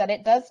shows that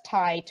it does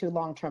tie to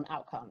long-term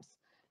outcomes.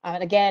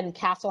 And again,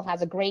 CASEL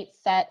has a great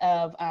set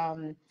of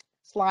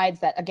slides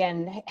that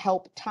again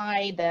help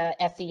tie the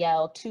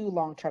SEL to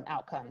long-term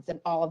outcomes and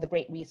all of the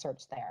great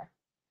research there.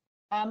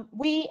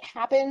 We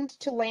happened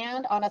to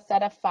land on a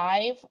set of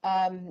 5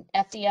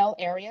 SEL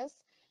areas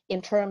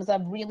in terms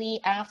of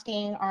really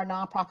asking our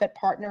nonprofit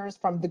partners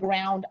from the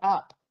ground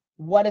up,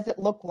 what does it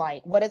look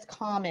like? What is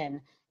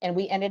common? And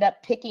we ended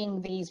up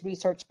picking these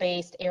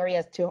research-based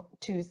areas to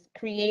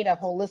create a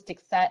holistic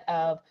set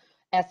of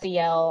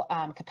SEL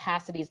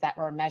capacities that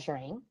we're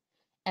measuring.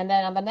 And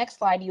then on the next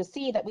slide, you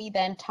see that we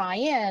then tie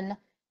in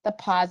the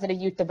positive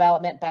youth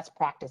development best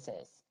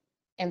practices.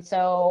 And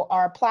so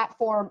our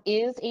platform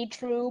is a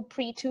true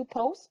pre-to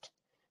post.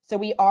 So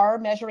we are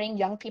measuring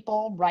young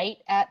people right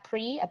at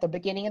the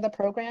beginning of the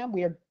program.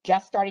 We are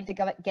just starting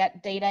to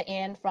get data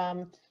in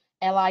from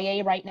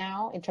LIA right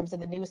now in terms of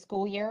the new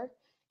school year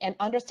and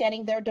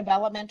understanding their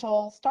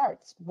developmental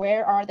starts.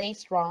 Where are they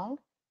strong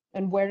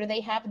and where do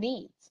they have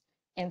needs?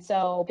 And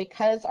so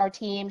because our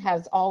team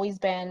has always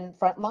been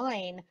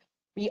frontline,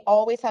 we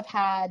always have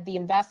had the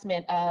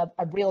investment of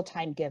a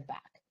real-time give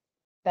back,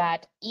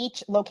 that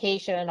each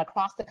location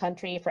across the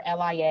country for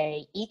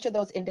LIA, each of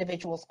those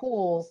individual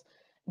schools,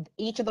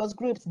 each of those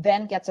groups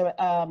then gets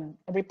a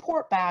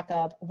report back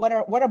of what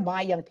are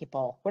my young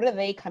people? What are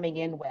they coming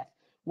in with?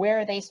 Where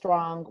are they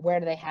strong? Where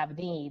do they have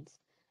needs?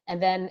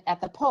 And then at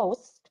the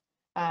post,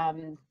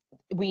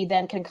 we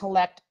then can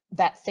collect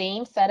that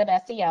same set of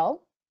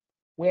SEL.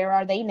 Where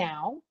are they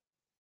now?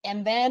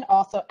 And then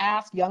also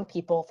ask young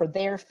people for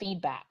their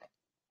feedback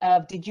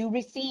of, did you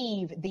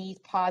receive these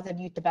positive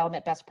youth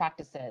development best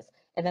practices?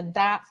 And then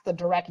that's the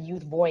direct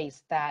youth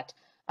voice that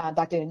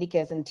Dr.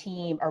 Enriquez and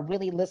team are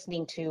really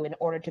listening to in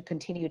order to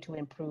continue to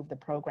improve the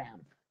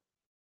program.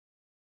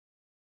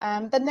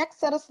 The next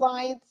set of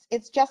slides,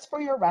 it's just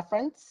for your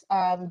reference,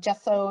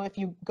 just so if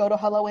you go to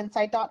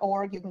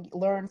helloinsight.org, you can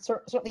learn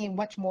certainly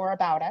much more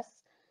about us.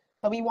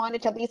 But we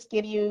wanted to at least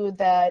give you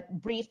the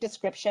brief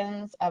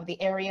descriptions of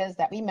the areas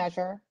that we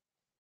measure.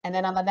 And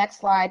then on the next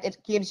slide, it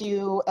gives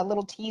you a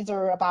little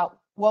teaser about,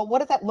 well, what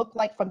does that look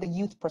like from the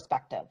youth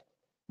perspective?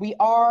 We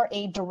are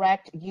a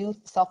direct youth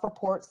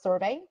self-report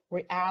survey.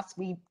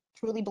 We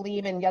truly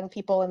believe in young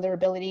people and their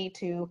ability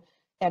to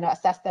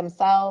assess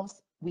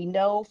themselves. We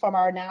know from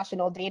our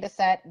national data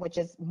set, which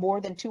is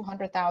more than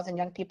 200,000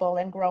 young people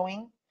and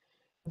growing,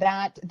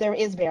 that there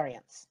is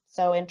variance.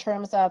 So in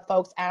terms of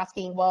folks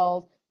asking,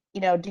 well,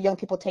 do young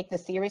people take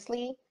this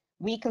seriously?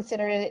 We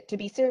consider it to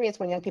be serious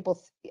when young people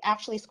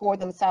actually score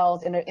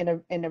themselves in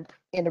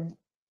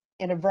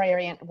a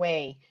variant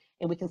way.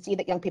 And we can see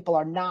that young people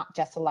are not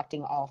just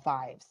selecting all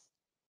 5s.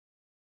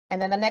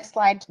 And then the next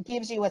slide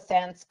gives you a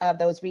sense of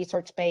those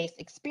research-based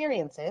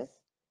experiences.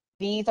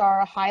 These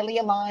are highly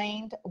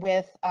aligned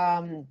with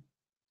the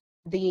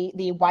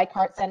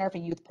Weikart Center for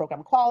Youth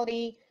Program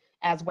Quality,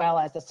 as well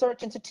as the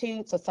Search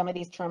Institute. So some of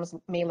these terms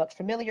may look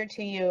familiar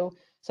to you.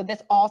 So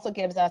this also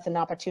gives us an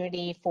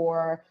opportunity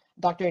for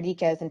Dr.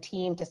 Enriquez and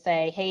team to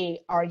say, hey,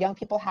 are young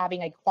people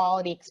having a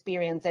quality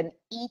experience in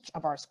each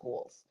of our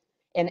schools?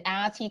 And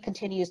as he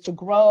continues to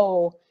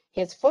grow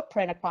his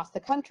footprint across the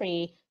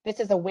country, this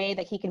is a way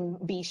that he can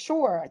be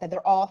sure that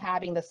they're all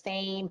having the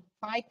same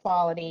high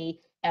quality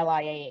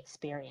LIA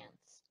experience.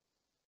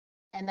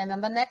 And then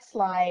on the next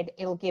slide,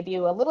 it'll give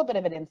you a little bit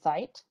of an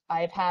insight.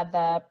 I've had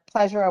the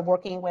pleasure of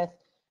working with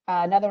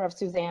another of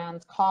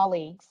Suzanne's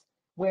colleagues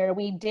where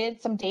we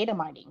did some data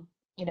mining.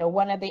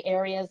 One of the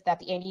areas that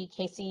the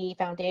NEKC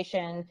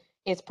Foundation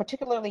is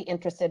particularly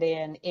interested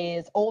in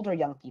is older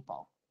young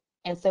people.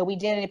 And so we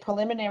did a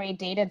preliminary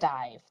data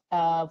dive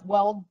of,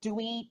 well, do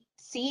we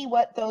see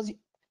what those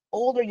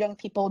older young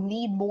people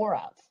need more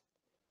of?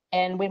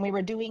 And when we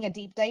were doing a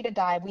deep data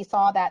dive, we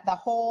saw that the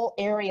whole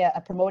area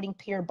of promoting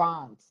peer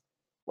bonds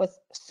was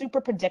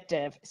super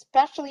predictive,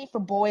 especially for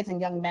boys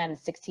and young men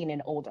 16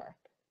 and older.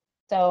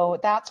 So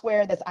that's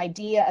where this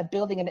idea of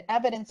building an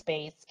evidence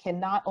base can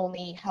not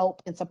only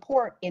help and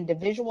support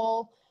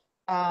individual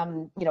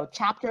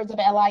chapters of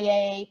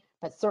LIA,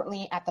 but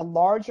certainly at the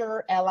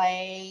larger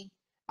LIA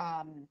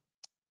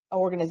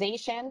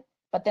organization.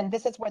 But then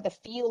this is where the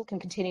field can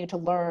continue to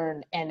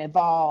learn and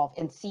evolve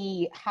and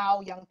see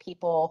how young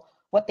people,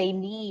 what they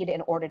need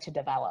in order to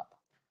develop.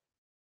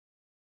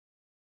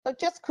 So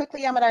just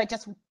quickly, I'm going to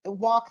just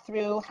walk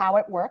through how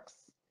it works.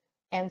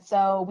 And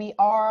so we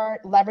are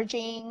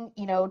leveraging,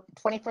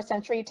 21st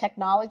century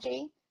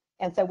technology.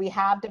 And so we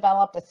have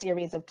developed a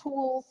series of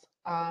tools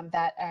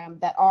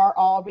that are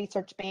all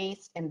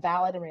research-based and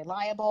valid and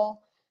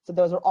reliable. So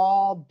those are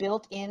all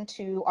built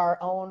into our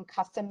own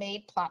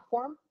custom-made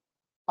platform.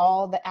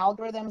 All the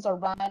algorithms are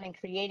run and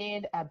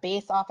created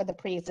based off of the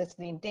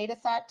pre-existing data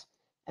set.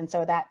 And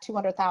so that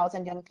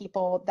 200,000 young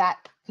people,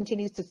 that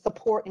continues to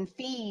support and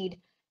feed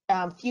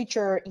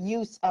future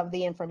use of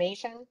the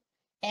information.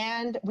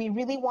 And we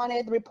really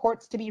wanted the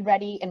reports to be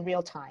ready in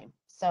real time.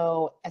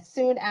 So as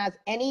soon as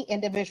any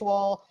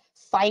individual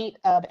site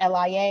of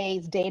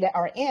LIA's data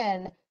are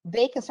in,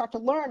 they can start to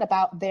learn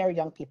about their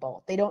young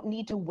people. They don't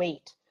need to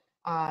wait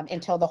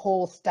until the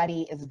whole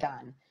study is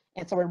done.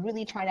 And so we're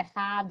really trying to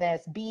have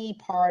this be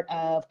part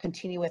of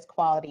continuous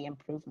quality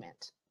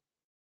improvement.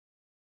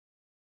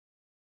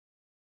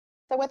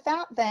 So with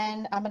that,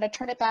 then I'm going to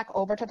turn it back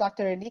over to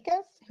Dr.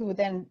 Enriquez, who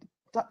then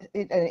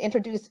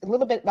introduce a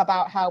little bit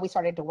about how we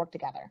started to work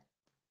together.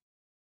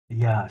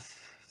 Yes.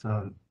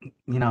 So,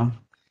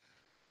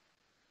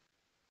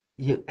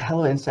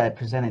 Hello Insight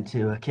presented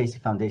to Casey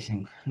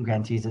Foundation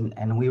grantees,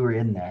 and we were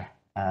in there,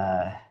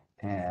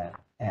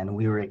 and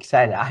we were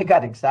excited. I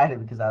got excited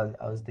because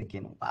I was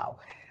thinking, wow,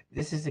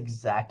 this is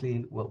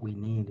exactly what we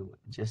need,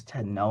 just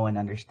to know and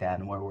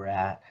understand where we're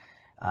at,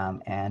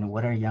 and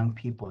what our young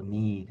people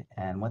need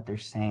and what they're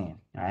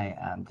saying, right?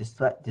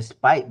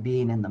 Despite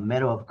being in the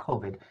middle of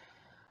COVID,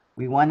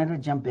 we wanted to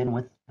jump in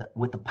with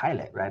the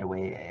pilot right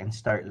away and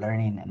start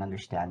learning and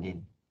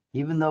understanding.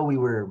 Even though we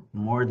were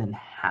more than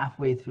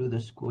halfway through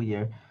the school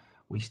year,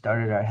 we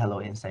started our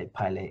Hello Insight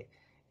pilot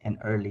in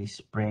early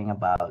spring,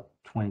 about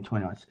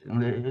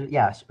 2021.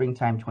 Yeah,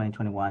 springtime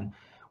 2021.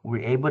 We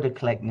were able to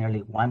collect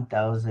nearly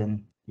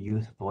 1,000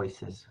 youth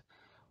voices,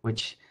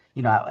 which,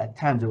 at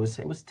times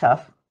it was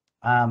tough,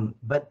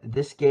 but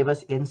this gave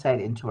us insight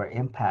into our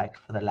impact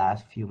for the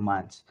last few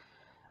months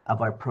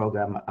of our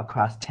program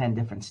across 10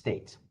 different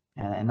states.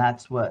 And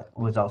that's what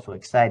was also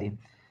exciting.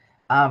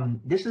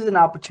 This is an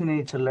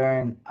opportunity to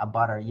learn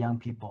about our young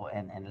people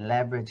and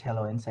leverage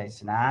Hello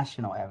Insight's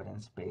national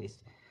evidence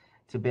base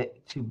to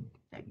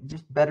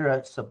just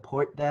better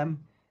support them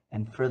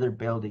and further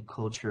build a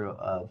culture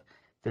of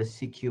the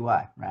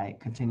CQI, right?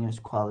 Continuous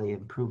quality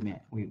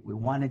improvement. We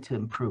wanted to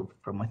improve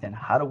from within.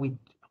 How do we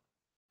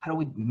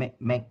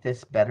make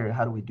this better?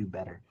 How do we do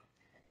better?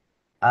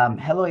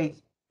 Hello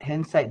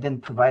Insight then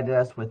provided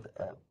us with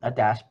a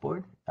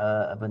dashboard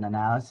of an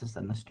analysis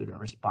on the student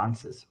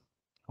responses,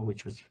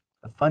 which was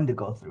fun to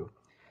go through.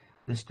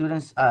 The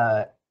student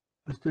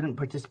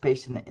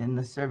participation in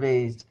the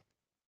surveys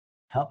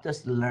helped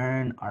us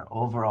learn our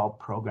overall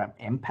program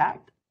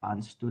impact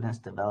on students'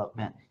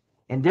 development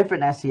in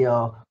different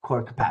SEL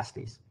core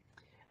capacities.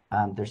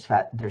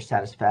 Their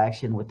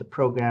satisfaction with the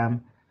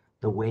program,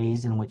 the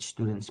ways in which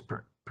students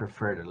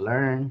prefer to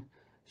learn,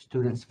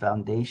 students'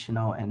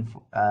 foundational and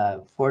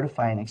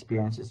fortifying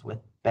experiences with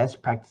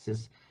best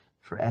practices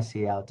for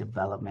SEL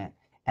development,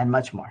 and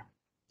much more,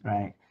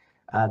 right?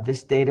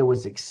 This data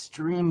was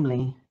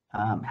extremely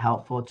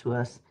helpful to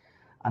us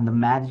on the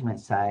management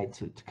side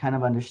to kind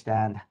of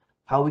understand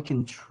how we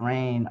can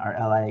train our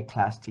LIA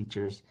class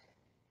teachers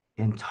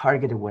in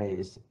targeted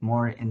ways,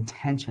 more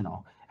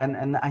intentional.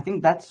 And I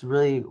think that's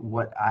really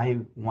what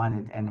I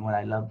wanted, and what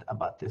I loved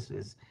about this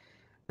is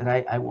that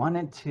I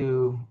wanted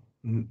to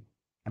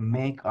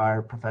make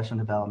our professional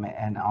development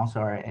and also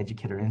our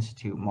Educator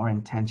Institute more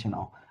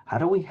intentional. How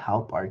do we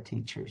help our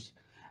teachers?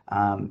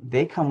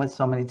 They come with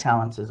so many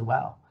talents as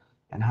well.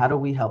 And how do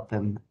we help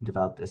them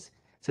develop this?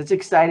 So it's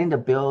exciting to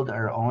build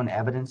our own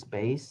evidence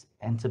base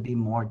and to be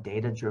more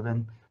data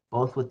driven,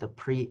 both with the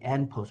pre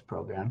and post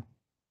program.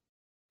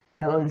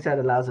 Hello Insight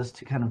allows us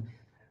to kind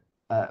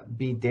of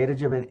be data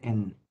driven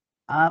in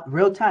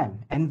real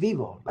time, en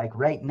vivo, like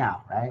right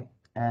now, right?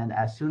 And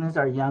as soon as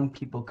our young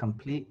people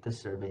complete the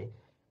survey,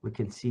 we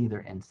can see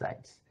their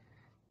insights,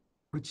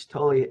 which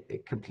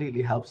it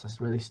completely helps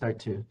us really start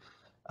to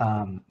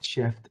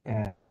shift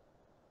and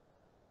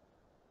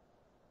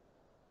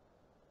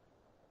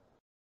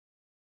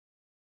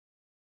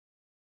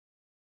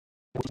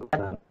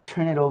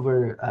turn it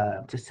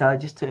over to Sally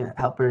just to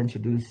help her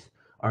introduce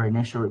our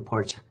initial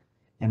reports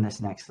in this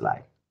next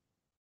slide.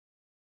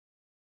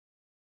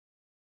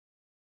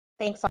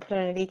 Thanks, Dr.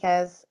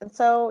 Enriquez. And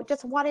so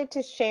just wanted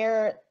to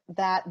share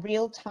that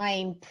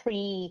real-time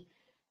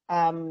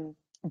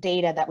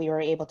data that we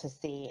were able to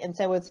see. And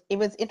so it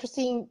was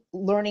interesting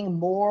learning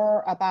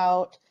more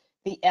about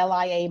the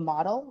LIA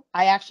model.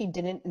 I actually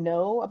didn't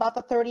know about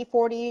the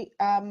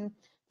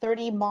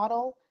 30-40-30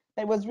 model.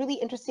 But it was really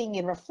interesting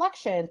in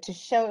reflection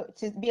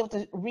to be able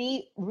to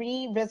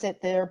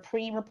revisit their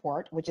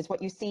pre-report, which is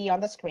what you see on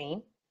the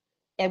screen.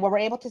 And what we're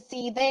able to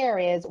see there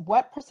is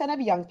what %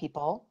 of young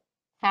people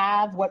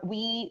have what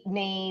we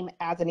name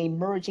as an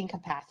emerging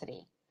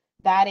capacity.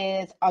 That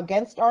is,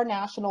 against our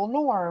national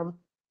norm,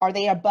 are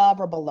they above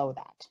or below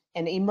that?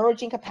 And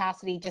emerging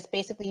capacity just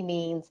basically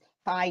means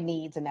high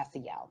needs in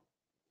SEL.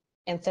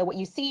 And so what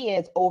you see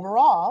is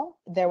overall,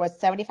 there was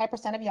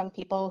 75% of young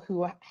people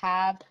who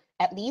have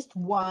at least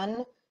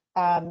one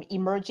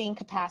emerging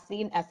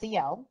capacity in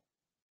SEL.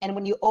 And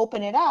when you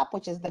open it up,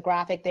 which is the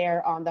graphic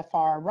there on the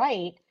far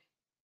right,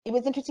 it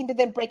was interesting to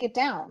then break it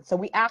down. So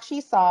we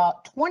actually saw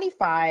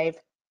 25,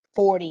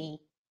 40,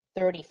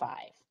 35.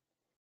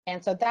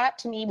 And so that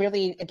to me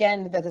really,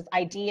 again, there's this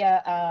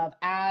idea of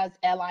as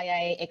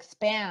LIA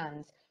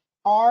expands,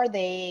 are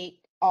they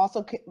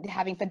also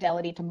having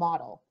fidelity to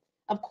model?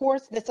 Of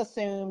course, this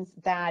assumes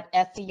that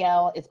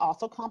SEL is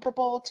also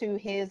comparable to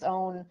his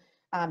own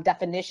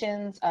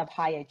definitions of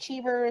high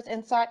achievers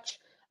and such.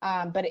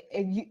 But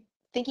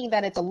thinking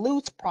that it's a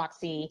loose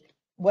proxy,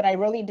 what I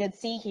really did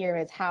see here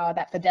is how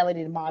that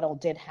fidelity to model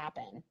did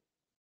happen.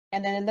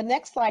 And then in the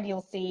next slide,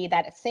 you'll see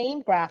that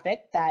same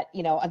graphic that,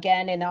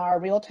 again, in our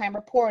real-time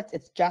reports,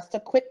 it's just a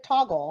quick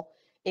toggle.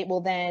 It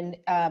will then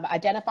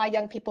identify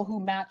young people who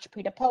match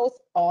pre to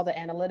post, all the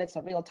analytics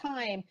are real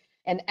time.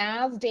 And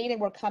as data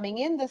were coming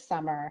in this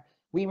summer,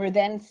 we were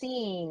then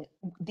seeing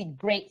the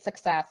great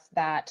success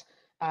that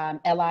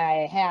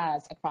LIA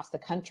has across the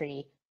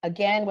country.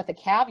 Again, with the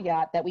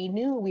caveat that we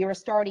knew we were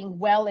starting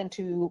well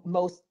into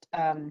most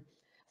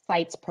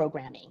sites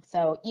programming.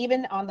 So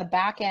even on the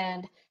back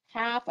end,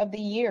 half of the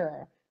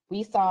year,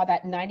 we saw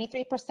that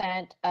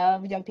 93%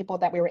 of young people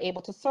that we were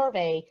able to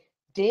survey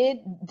did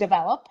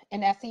develop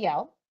in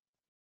SEL.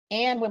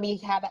 And when we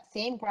have that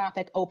same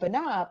graphic open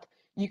up,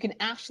 you can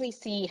actually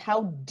see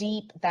how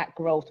deep that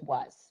growth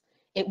was.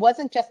 It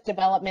wasn't just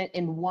development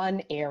in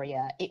one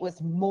area. It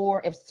was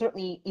more, it was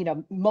certainly,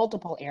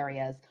 multiple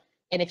areas.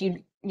 And if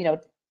you,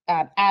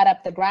 add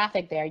up the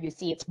graphic there, you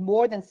see it's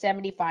more than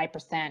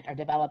 75% are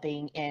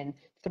developing in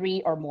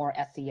 3 or more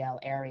SEL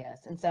areas.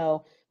 And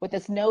so with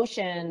this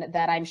notion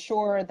that I'm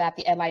sure that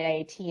the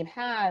LIA team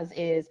has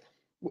is,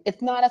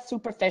 it's not a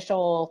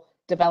superficial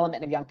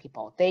development of young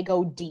people. They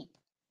go deep.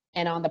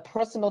 And on the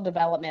personal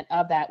development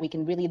of that, we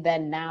can really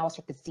then now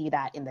start to see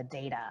that in the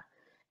data.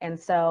 And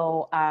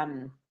so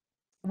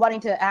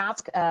wanting to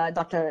ask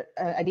Dr.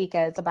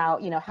 Enriquez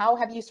about, how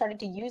have you started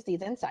to use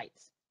these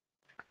insights?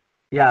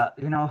 Yeah,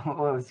 what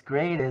was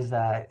great is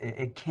that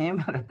it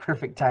came at a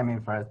perfect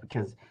timing for us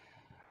because,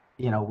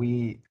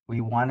 we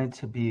wanted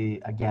to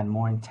be, again,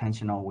 more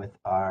intentional with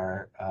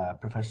our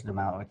professional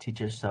development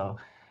teachers. So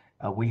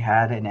we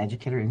had an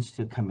Educator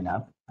Institute coming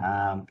up.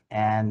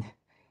 And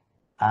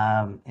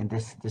in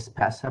this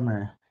past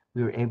summer,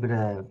 we were able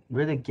to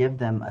really give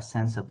them a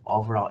sense of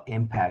overall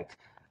impact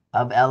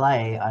of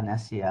LIA on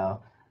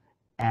SEL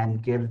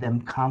and give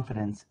them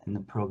confidence in the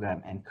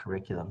program and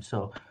curriculum.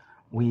 So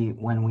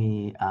when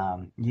we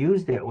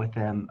used it with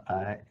them,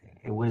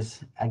 it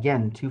was,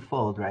 again,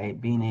 twofold, right?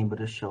 Being able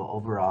to show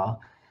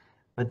overall,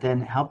 but then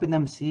helping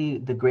them see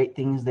the great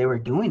things they were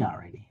doing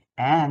already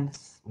and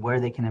where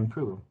they can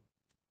improve,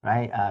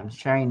 right?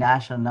 Sharing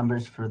national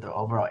numbers for the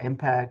overall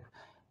impact.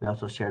 We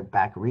also shared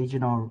back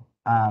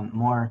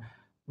more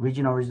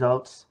regional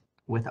results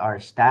with our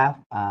staff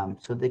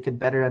so they could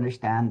better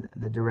understand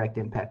the direct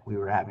impact we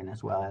were having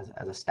as well as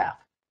a staff.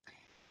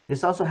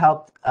 This also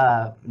helped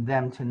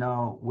them to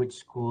know which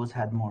schools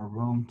had more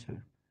room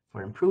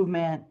for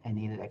improvement and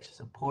needed extra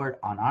support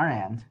on our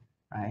end,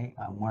 right?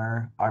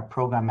 Where our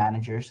program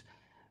managers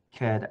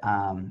could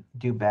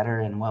do better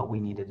and what we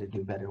needed to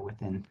do better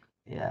within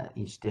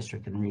each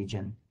district and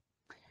region.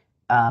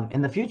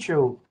 In the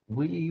future,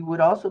 we would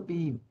also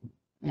be,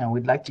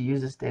 we'd like to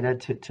use this data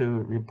to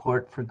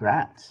report for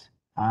grants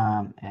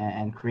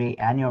and create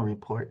annual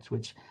reports,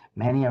 which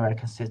many of our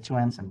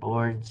constituents and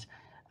boards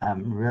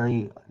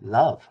really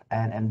love.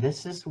 And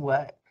this is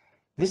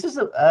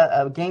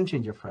a game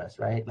changer for us,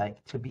 right?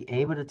 Like to be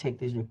able to take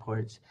these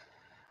reports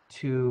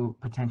to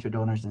potential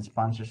donors and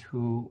sponsors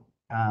who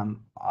in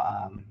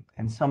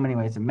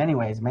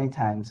many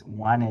times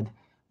wanted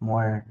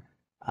more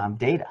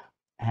data.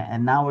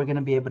 And now we're going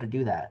to be able to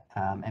do that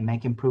and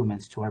make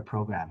improvements to our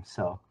program.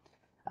 So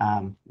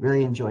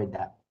really enjoyed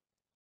that.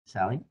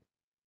 Sally?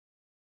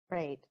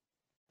 Great.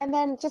 And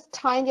then just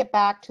tying it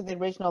back to the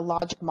original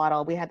logic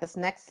model, we had this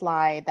next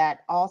slide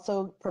that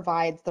also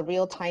provides the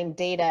real-time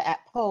data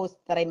at post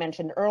that I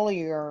mentioned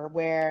earlier,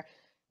 where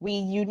we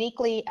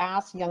uniquely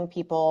asked young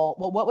people,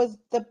 well, what was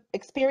the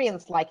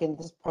experience like in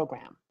this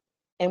program?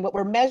 And what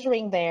we're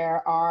measuring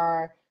there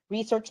are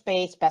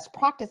research-based best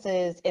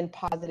practices in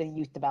positive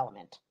youth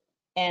development.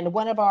 And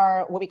one of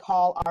our, what we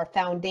call our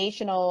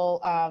foundational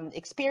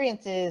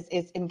experiences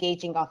is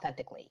engaging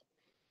authentically.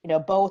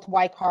 Both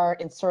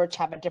Weichart and Search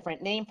have a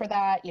different name for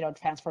that,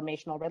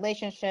 transformational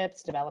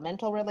relationships,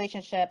 developmental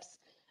relationships.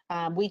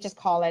 We just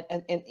call it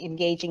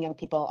engaging young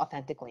people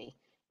authentically.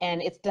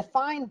 And it's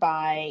defined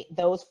by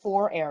those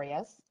 4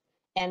 areas.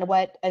 And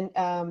what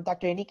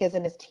Dr. Enriquez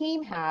and his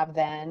team have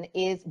then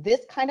is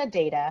this kind of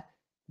data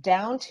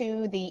down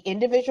to the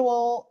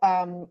individual,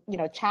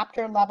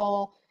 chapter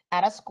level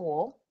at a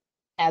school,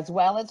 as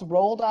well as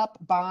rolled up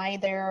by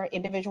their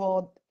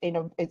individual,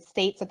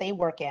 states that they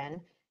work in.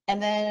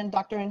 And then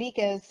Dr.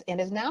 Enriquez and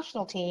his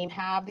national team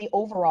have the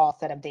overall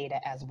set of data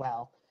as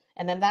well.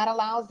 And then that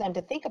allows them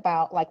to think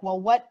about like,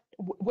 well,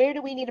 where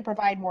do we need to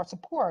provide more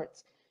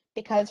supports?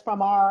 Because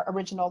from our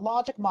original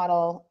logic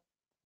model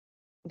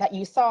that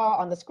you saw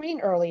on the screen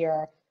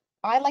earlier,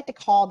 I like to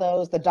call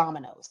those the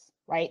dominoes,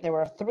 right? There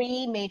were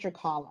 3 major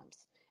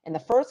columns. And the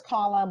first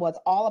column was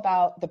all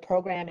about the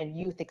program and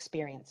youth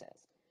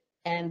experiences.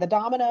 And the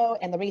domino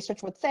and the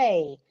research would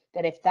say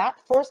that if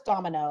that first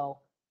domino,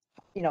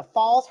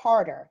 falls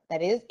harder,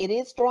 that is, it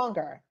is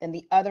stronger, then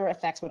the other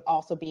effects would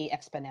also be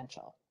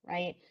exponential,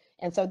 right?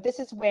 And so this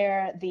is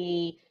where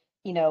the,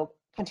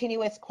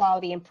 continuous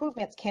quality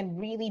improvements can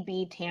really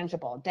be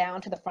tangible down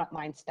to the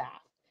frontline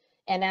staff.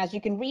 And as you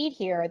can read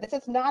here, this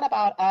is not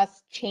about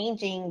us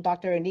changing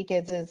Dr.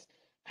 Enriquez's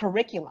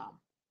curriculum.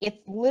 It's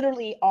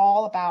literally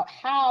all about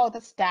how the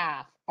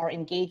staff are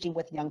engaging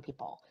with young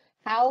people.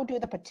 How do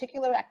the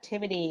particular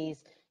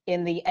activities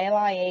in the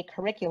LIA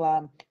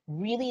curriculum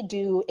really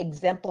do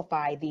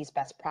exemplify these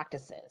best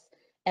practices?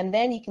 And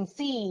then you can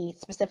see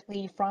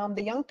specifically from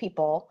the young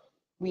people,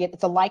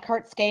 it's a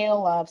Likert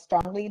scale of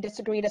strongly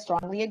disagree to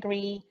strongly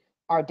agree.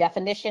 Our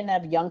definition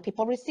of young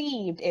people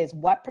received is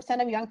what %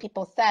 of young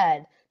people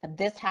said that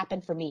this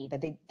happened for me,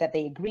 that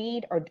they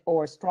agreed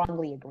or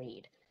strongly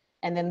agreed.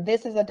 And then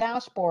this is a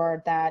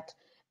dashboard that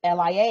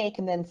LIA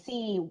can then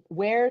see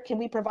where can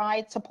we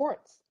provide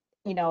supports,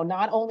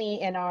 not only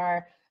in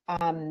our,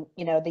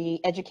 the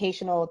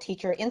educational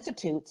teacher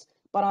institutes,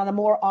 but on a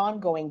more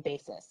ongoing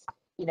basis.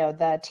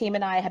 The team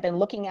and I have been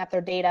looking at their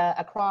data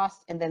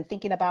across and then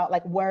thinking about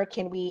like, where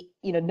can we,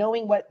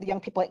 knowing what the young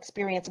people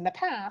experienced in the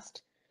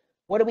past,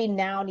 what do we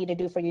now need to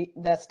do for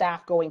the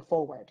staff going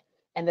forward?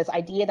 And this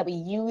idea that we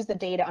use the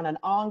data on an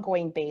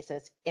ongoing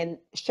basis and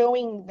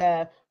showing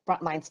the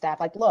frontline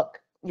staff, like,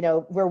 look,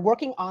 we're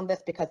working on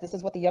this because this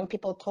is what the young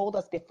people told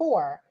us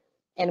before.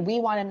 And we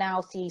want to now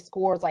see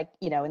scores like,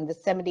 in the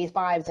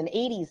 75s and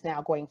 80s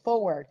now going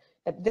forward,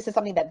 that this is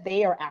something that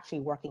they are actually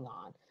working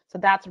on. So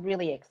that's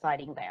really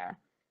exciting there.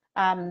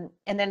 And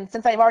then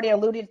since I've already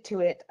alluded to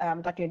it,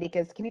 Dr.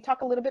 Enriquez, can you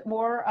talk a little bit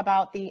more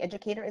about the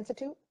Educator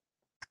Institute?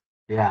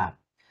 Yeah.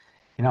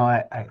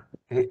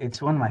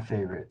 It's one of my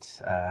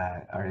favorites.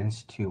 Our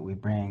institute, we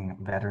bring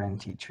veteran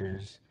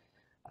teachers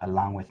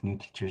along with new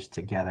teachers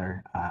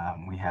together.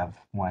 We have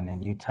one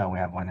in Utah, we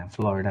have one in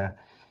Florida,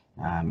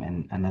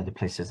 and other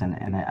places,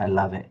 and I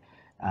love it.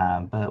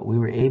 But we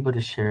were able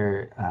to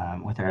share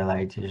with our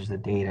LIA teachers the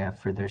data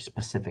for their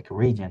specific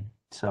region.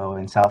 So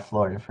in South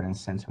Florida, for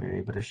instance, we were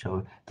able to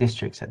show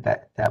districts at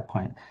that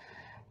point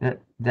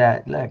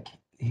that look,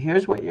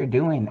 here's what you're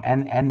doing,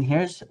 and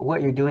here's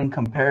what you're doing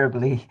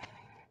comparably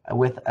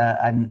with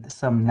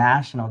some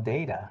national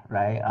data,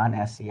 right, on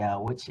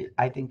SEL, which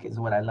I think is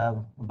what I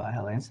love about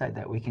Hello Insight,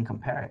 that we can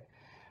compare it,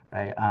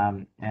 right,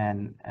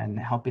 and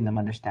helping them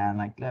understand,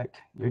 like, look,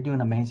 you're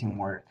doing amazing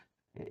work.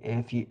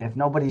 If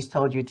nobody's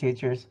told you,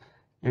 teachers,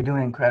 you're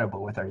doing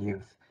incredible with our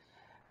youth,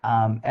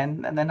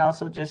 and then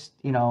also just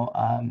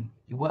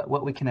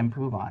what we can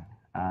improve on,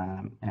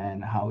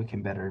 and how we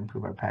can better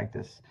improve our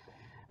practice.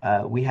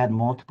 We had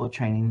multiple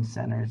training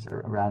centers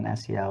around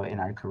SEL in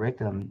our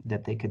curriculum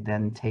that they could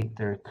then take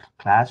their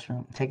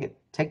classroom,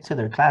 take to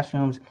their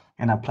classrooms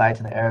and apply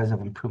to the areas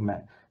of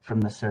improvement from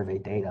the survey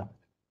data.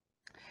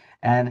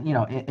 And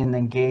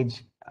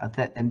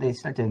and they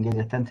start to engage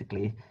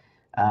authentically.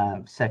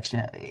 Section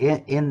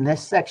in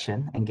this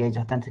section, engage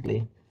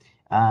authentically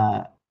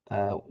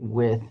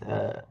with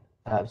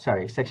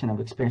section of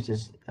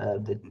experiences.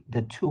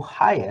 The 2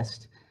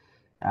 highest.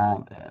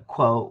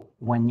 Quote,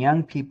 when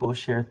young people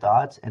share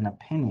thoughts and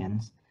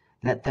opinions,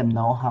 let them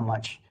know how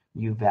much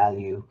you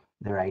value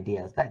their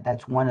ideas.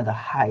 That's one of the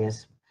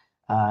highest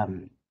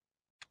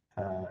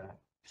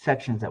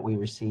sections that we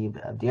received.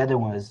 The other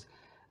one was,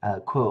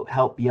 quote,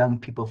 help young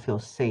people feel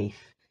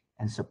safe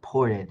and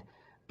supported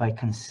by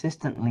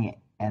consistently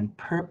and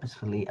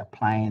purposefully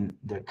applying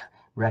their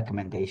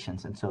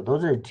recommendations. And so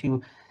those are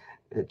two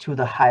of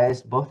the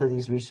highest. Both of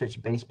these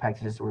research-based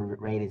practices were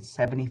rated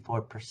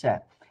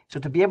 74%. So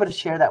to be able to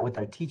share that with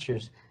our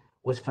teachers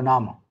was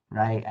phenomenal,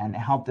 right? And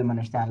help them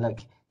understand,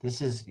 look,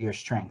 this is your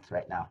strength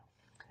right now.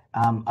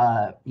 On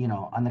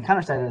the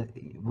counter side,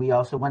 we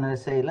also wanted to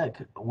say, look,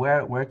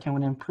 where can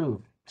we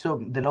improve?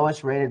 So the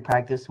lowest rated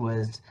practice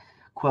was,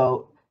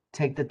 quote,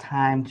 take the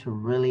time to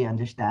really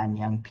understand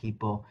young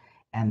people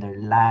and their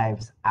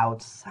lives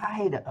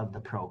outside of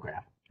the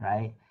program,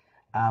 right?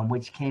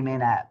 Which came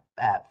in at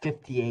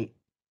 58%.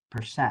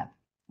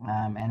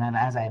 And then,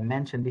 as I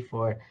mentioned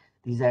before,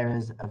 these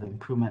areas of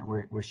improvement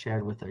were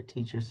shared with our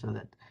teachers so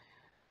that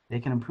they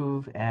can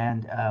improve,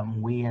 and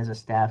we as a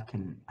staff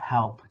can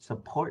help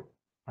support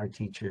our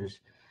teachers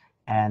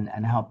and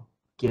help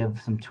give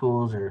some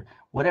tools or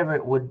whatever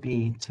it would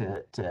be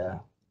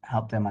to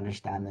help them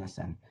understand this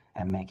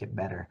and make it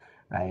better,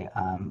 right?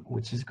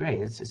 Which is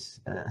great. It's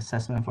just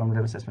assessment,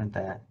 formative assessment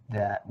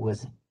that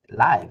was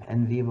live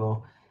and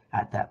vivo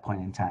at that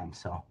point in time.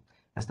 So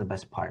that's the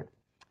best part.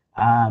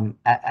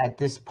 At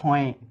this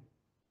point,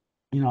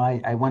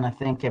 I want to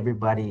thank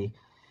everybody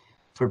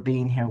for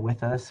being here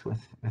with us,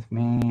 with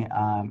me,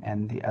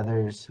 and the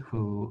others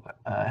who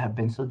have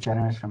been so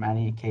generous, from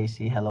Annie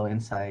Casey, Hello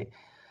Insight,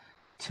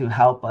 to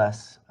help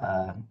us,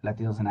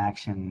 Latinos in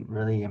Action,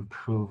 really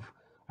improve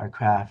our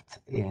craft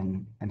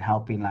in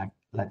helping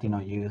Latino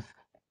youth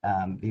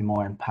be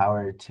more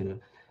empowered to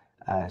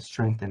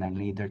strengthen and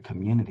lead their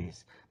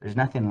communities. There's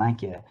nothing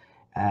like it.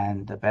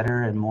 And the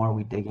better and more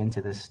we dig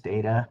into this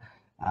data,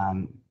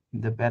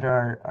 the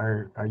better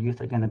our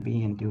youth are going to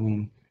be in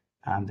doing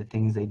the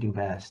things they do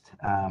best,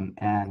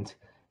 and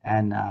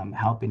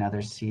helping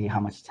others see how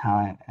much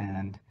talent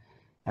and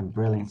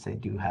brilliance they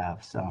do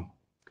have. So,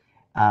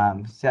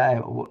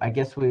 I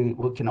guess we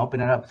can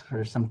open it up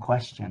for some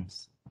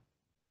questions.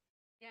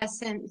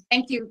 Yes, and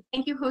thank you,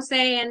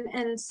 Jose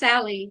and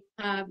Sally.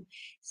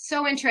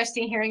 So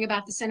interesting hearing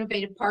about this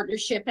innovative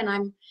partnership, and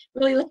I'm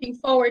really looking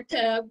forward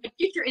to what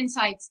future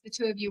insights the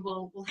two of you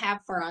will have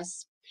for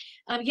us.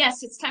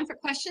 Yes, it's time for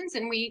questions,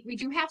 and we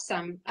do have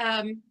some.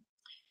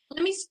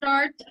 Let me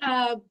start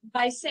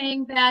by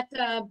saying that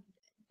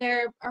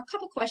there are a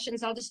couple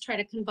questions. I'll just try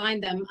to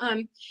combine them.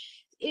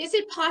 Is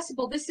it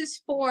possible, this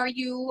is for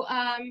you,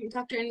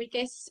 Dr.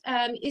 Enriquez,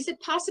 is it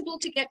possible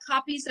to get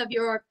copies of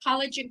your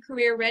college and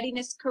career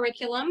readiness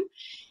curriculum?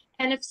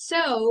 And if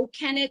so,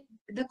 can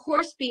the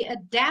course be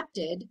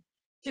adapted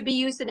to be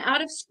used in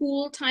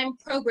out-of-school time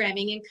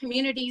programming in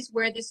communities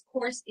where this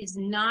course is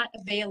not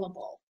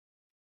available?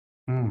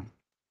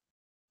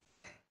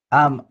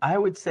 I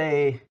would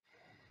say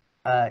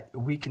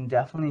we can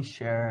definitely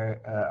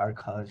share our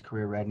college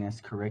career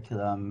readiness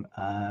curriculum.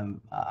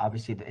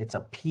 Obviously, it's a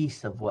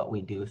piece of what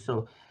we do.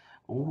 So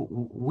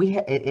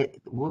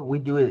what we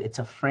do, it's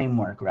a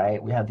framework,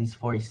 right? We have these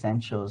 4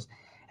 essentials,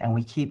 and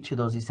we keep to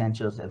those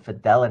essentials and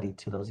fidelity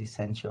to those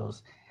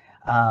essentials.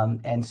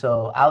 And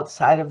so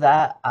outside of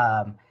that,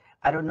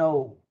 I don't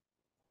know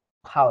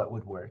how it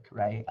would work,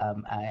 right?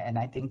 And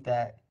I think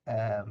that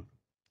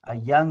a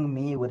young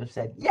me would have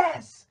said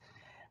yes.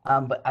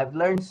 But I've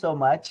learned so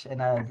much,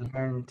 and I've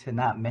learned to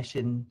not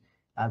mission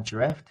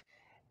drift.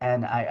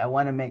 And I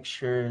want to make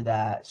sure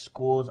that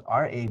schools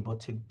are able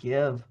to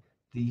give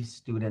these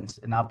students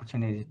an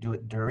opportunity to do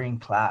it during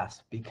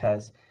class,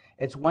 because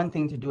it's one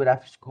thing to do it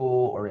after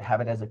school or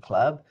have it as a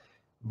club,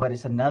 but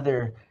it's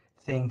another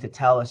thing to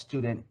tell a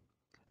student,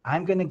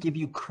 I'm going to give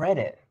you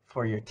credit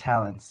for your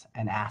talents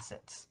and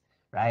assets,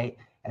 right?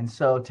 And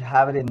so to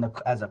have it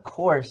as a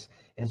course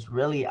is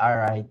really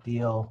our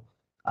ideal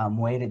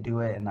way to do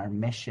it in our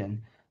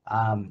mission.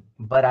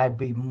 But I'd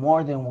be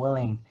more than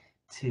willing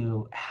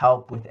to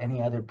help with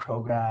any other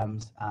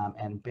programs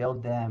and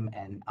build them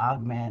and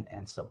augment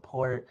and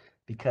support,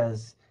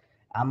 because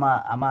I'm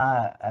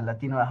a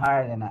Latino at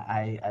heart, and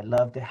I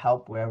love to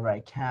help wherever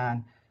I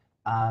can.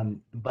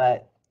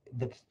 But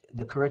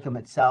the curriculum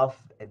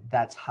itself,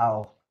 that's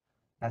how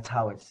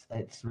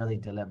it's really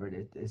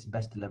delivered. It's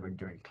best delivered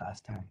during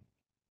class time.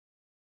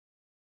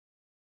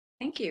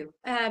 Thank you.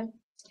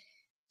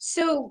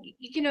 So,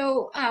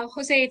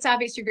 Jose, it's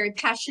obvious you're very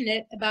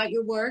passionate about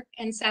your work,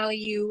 and Sally,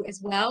 you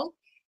as well.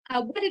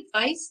 What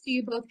advice do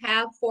you both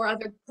have for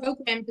other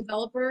program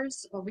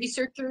developers or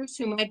researchers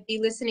who might be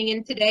listening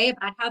in today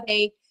about how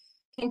they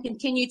can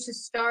continue to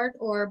start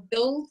or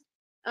build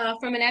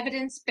from an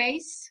evidence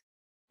base?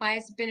 Why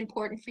has it been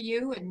important for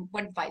you, and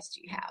what advice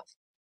do you have?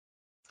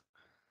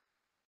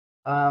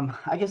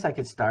 I guess I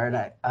could start.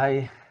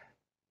 I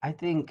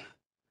think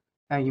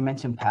you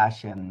mentioned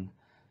passion.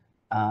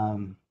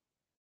 Um,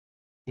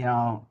 you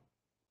know,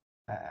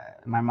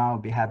 my mom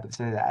would be happy to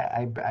say that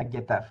I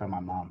get that from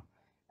my mom.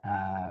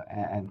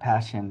 And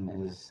passion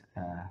is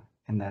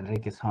in the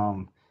Enriquez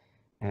home.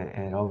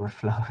 It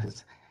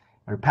overflows.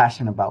 We're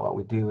passionate about what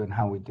we do and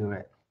how we do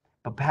it.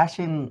 But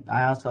passion,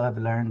 I also have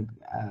learned,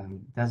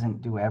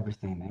 doesn't do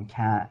everything, and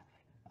can't.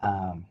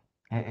 Um,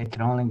 it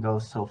can only go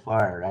so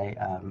far, right?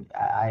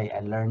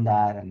 I learned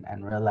that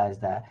and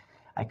realized that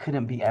I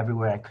couldn't be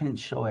everywhere. I couldn't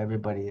show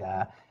everybody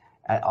that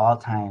at all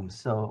times.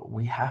 So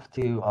we have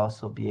to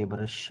also be able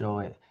to show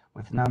it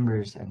with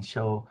numbers and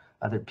show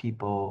other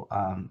people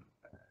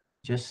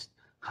just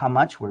how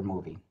much we're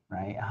moving,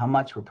 right? How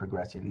much we're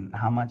progressing,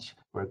 how much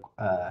we're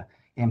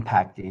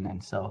impacting.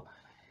 And so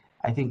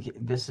I think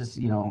this is,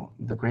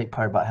 the great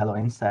part about Hello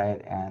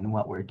Insight and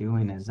what we're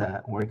doing is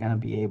that we're going to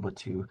be able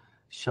to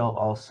show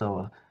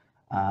also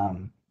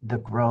the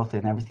growth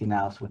and everything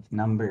else with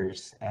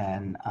numbers,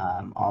 and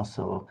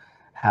also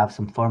have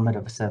some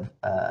formative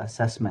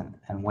assessment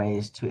and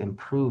ways to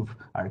improve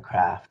our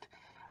craft.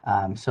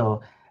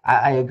 So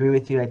I agree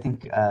with you. I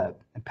think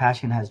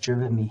passion has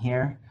driven me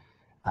here.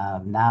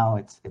 Now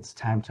it's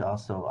time to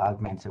also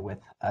augment it with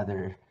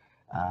other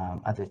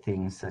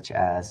things, such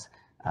as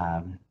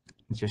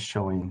just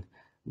showing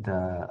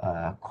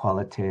the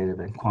qualitative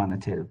and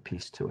quantitative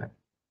piece to it.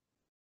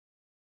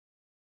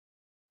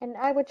 And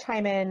I would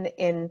chime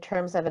in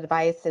terms of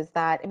advice is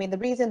that, I mean, the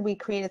reason we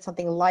created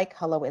something like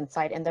Hello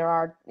Insight, and there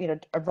are,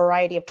 a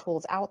variety of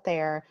tools out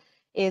there,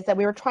 is that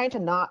we were trying to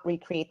not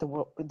recreate the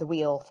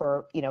wheel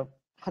for,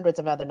 hundreds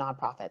of other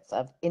nonprofits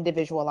of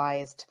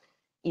individualized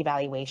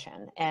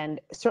evaluation.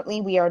 And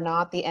certainly we are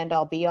not the end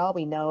all be all.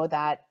 We know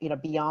that,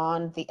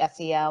 beyond the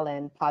SEL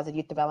and positive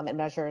youth development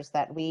measures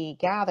that we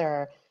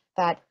gather,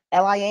 that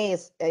LIA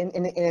is,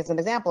 as an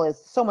example, is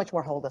so much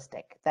more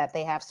holistic, that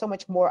they have so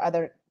much more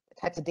other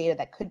types of data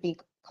that could be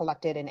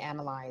collected and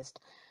analyzed.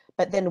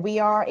 But then we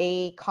are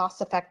a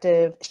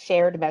cost-effective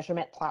shared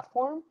measurement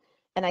platform.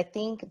 And I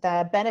think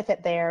the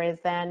benefit there is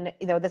then,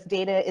 this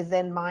data is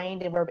then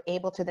mined and we're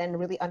able to then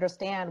really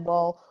understand,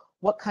 well,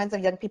 what kinds of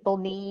young people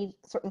need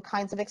certain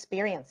kinds of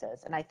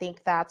experiences. And I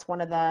think that's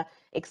one of the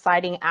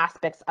exciting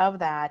aspects of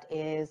that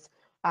is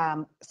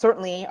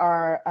certainly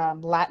our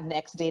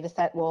Latinx data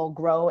set will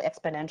grow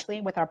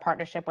exponentially with our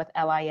partnership with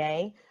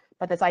LIA.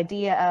 But this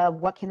idea of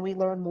what can we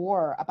learn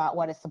more about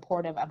what is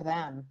supportive of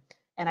them.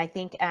 And I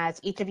think as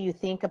each of you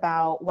think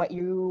about what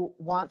you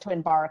want to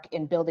embark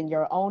in building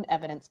your own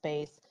evidence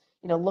base,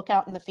 look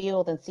out in the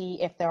field and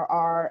see if there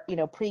are,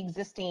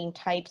 pre-existing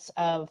types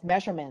of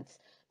measurements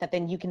that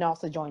then you can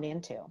also join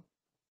into.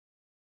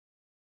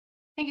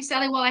 Thank you,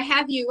 Sally. Well, I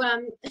have you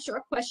a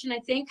short question, I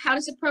think. How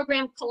does the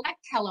program collect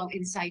Hello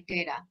Insight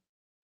data?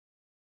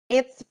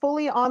 It's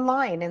fully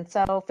online, and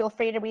so feel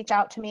free to reach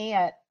out to me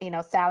at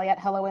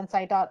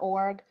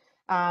sally@helloinsight.org.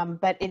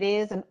 But it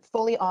is a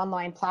fully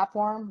online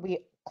platform. We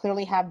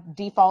clearly have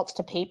defaults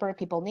to paper if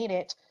people need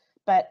it,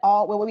 but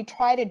what we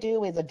try to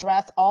do is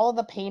address all of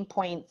the pain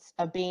points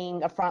of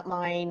being a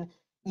frontline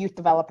youth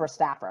developer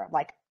staffer.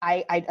 Like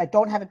I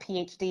don't have a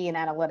PhD in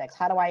analytics.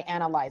 How do I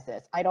analyze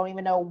this? I don't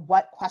even know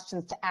what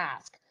questions to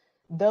ask.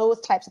 Those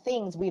types of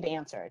things we've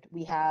answered.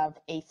 We have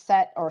a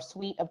set or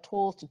suite of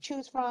tools to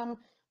choose from.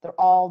 They're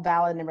all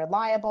valid and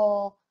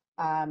reliable.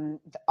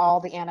 All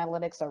the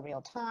analytics are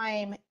real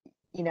time,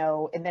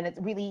 and then it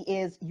really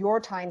is your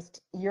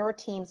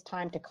team's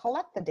time to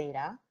collect the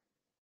data.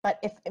 But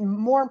if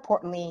more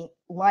importantly,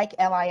 like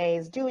LIA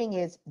is doing,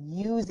 is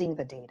using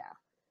the data.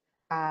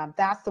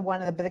 That's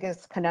one of the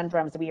biggest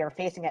conundrums we are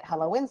facing at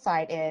Hello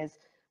Insight is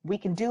we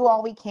can do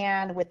all we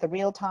can with the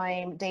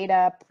real-time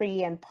data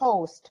pre and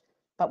post,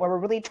 but what we're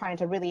really trying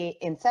to really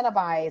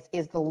incentivize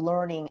is the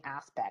learning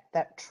aspect,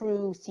 that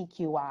true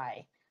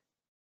CQI.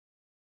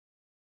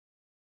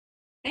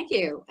 Thank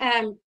you.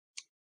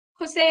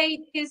 Jose,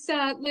 is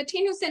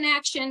Latinos in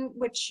Action,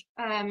 which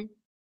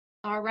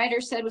our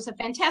writer said was a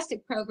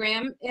fantastic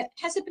program,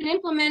 has it been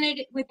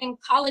implemented within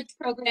college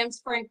programs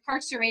for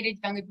incarcerated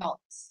young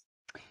adults?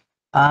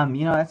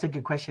 That's a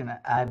good question.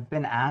 I've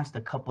been asked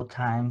a couple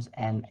times,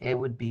 and it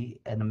would be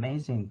an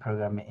amazing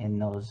program in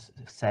those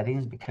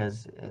settings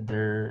because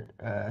they're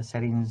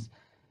settings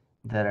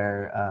that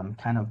are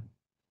kind of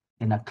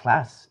in a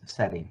class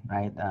setting,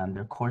 right?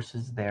 There are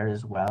courses there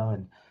as well,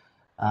 and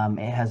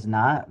it has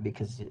not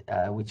because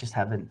we just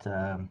haven't,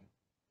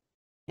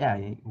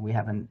 we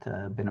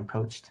haven't been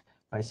approached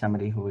by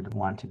somebody who would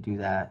want to do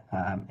that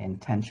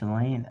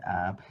intentionally.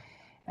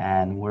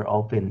 And we're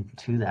open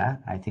to that.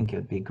 I think it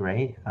would be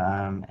great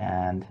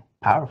and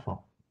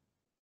powerful.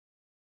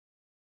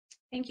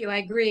 Thank you. I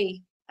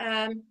agree.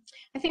 I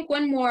think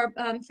one more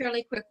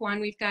fairly quick one.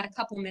 We've got a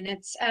couple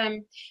minutes.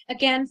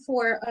 Again,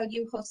 for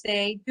you,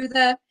 Jose, do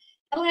the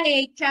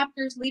LIA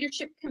chapters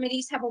leadership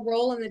committees have a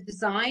role in the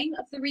design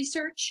of the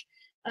research?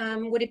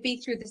 Would it be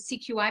through the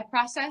CQI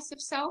process,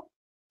 if so?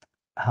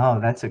 Oh,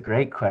 that's a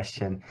great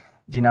question.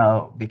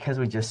 Because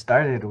we just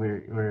started,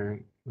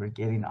 we're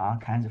getting all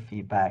kinds of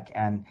feedback,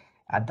 and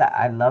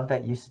I love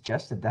that you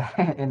suggested that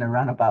in a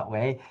roundabout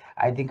way.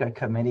 I think our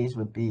committees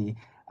would be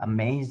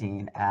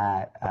amazing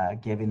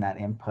at giving that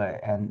input,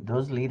 and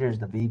those leaders,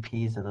 the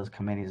VPs of those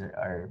committees,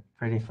 are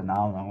pretty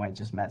phenomenal. I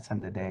just met some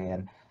today,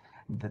 and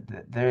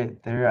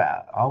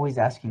they're always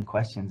asking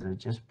questions. They're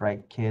just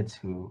bright kids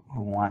who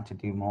want to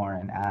do more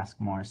and ask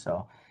more.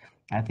 So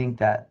I think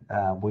that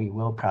we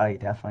will probably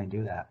definitely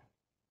do that.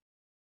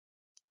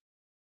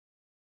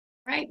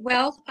 Right.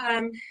 Well,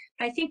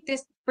 I think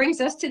this brings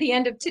us to the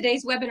end of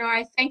today's webinar.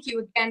 I thank you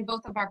again,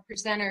 both of our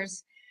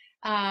presenters.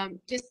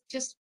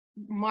 Just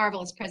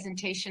marvelous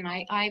presentation.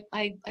 I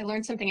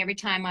learn something every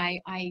time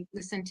I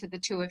listen to the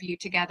two of you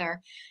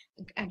together.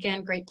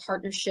 Again, great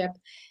partnership.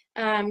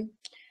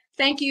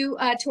 Thank you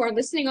to our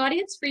listening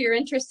audience for your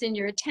interest and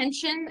your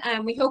attention.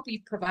 We hope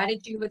we've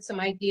provided you with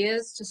some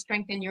ideas to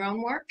strengthen your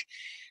own work.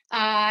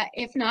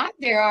 If not,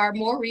 there are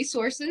more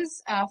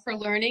resources for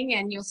learning,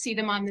 and you'll see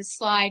them on this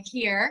slide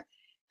here.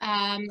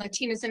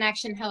 Latinos in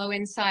Action, Hello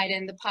Insight,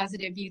 and the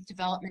Positive Youth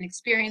Development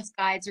Experience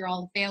Guides are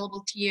all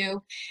available to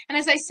you. And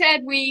as I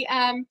said, we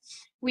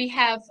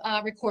have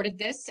recorded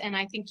this, and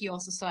I think you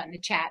also saw it in the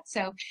chat.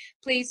 So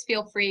please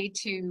feel free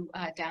to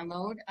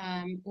download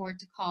or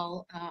to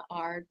call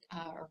or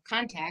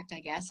contact, I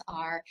guess,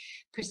 our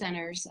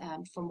presenters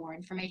for more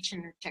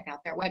information or check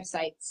out their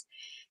websites.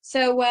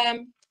 So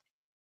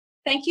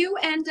thank you,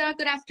 and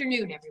good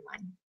afternoon,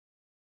 everyone.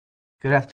 Good afternoon.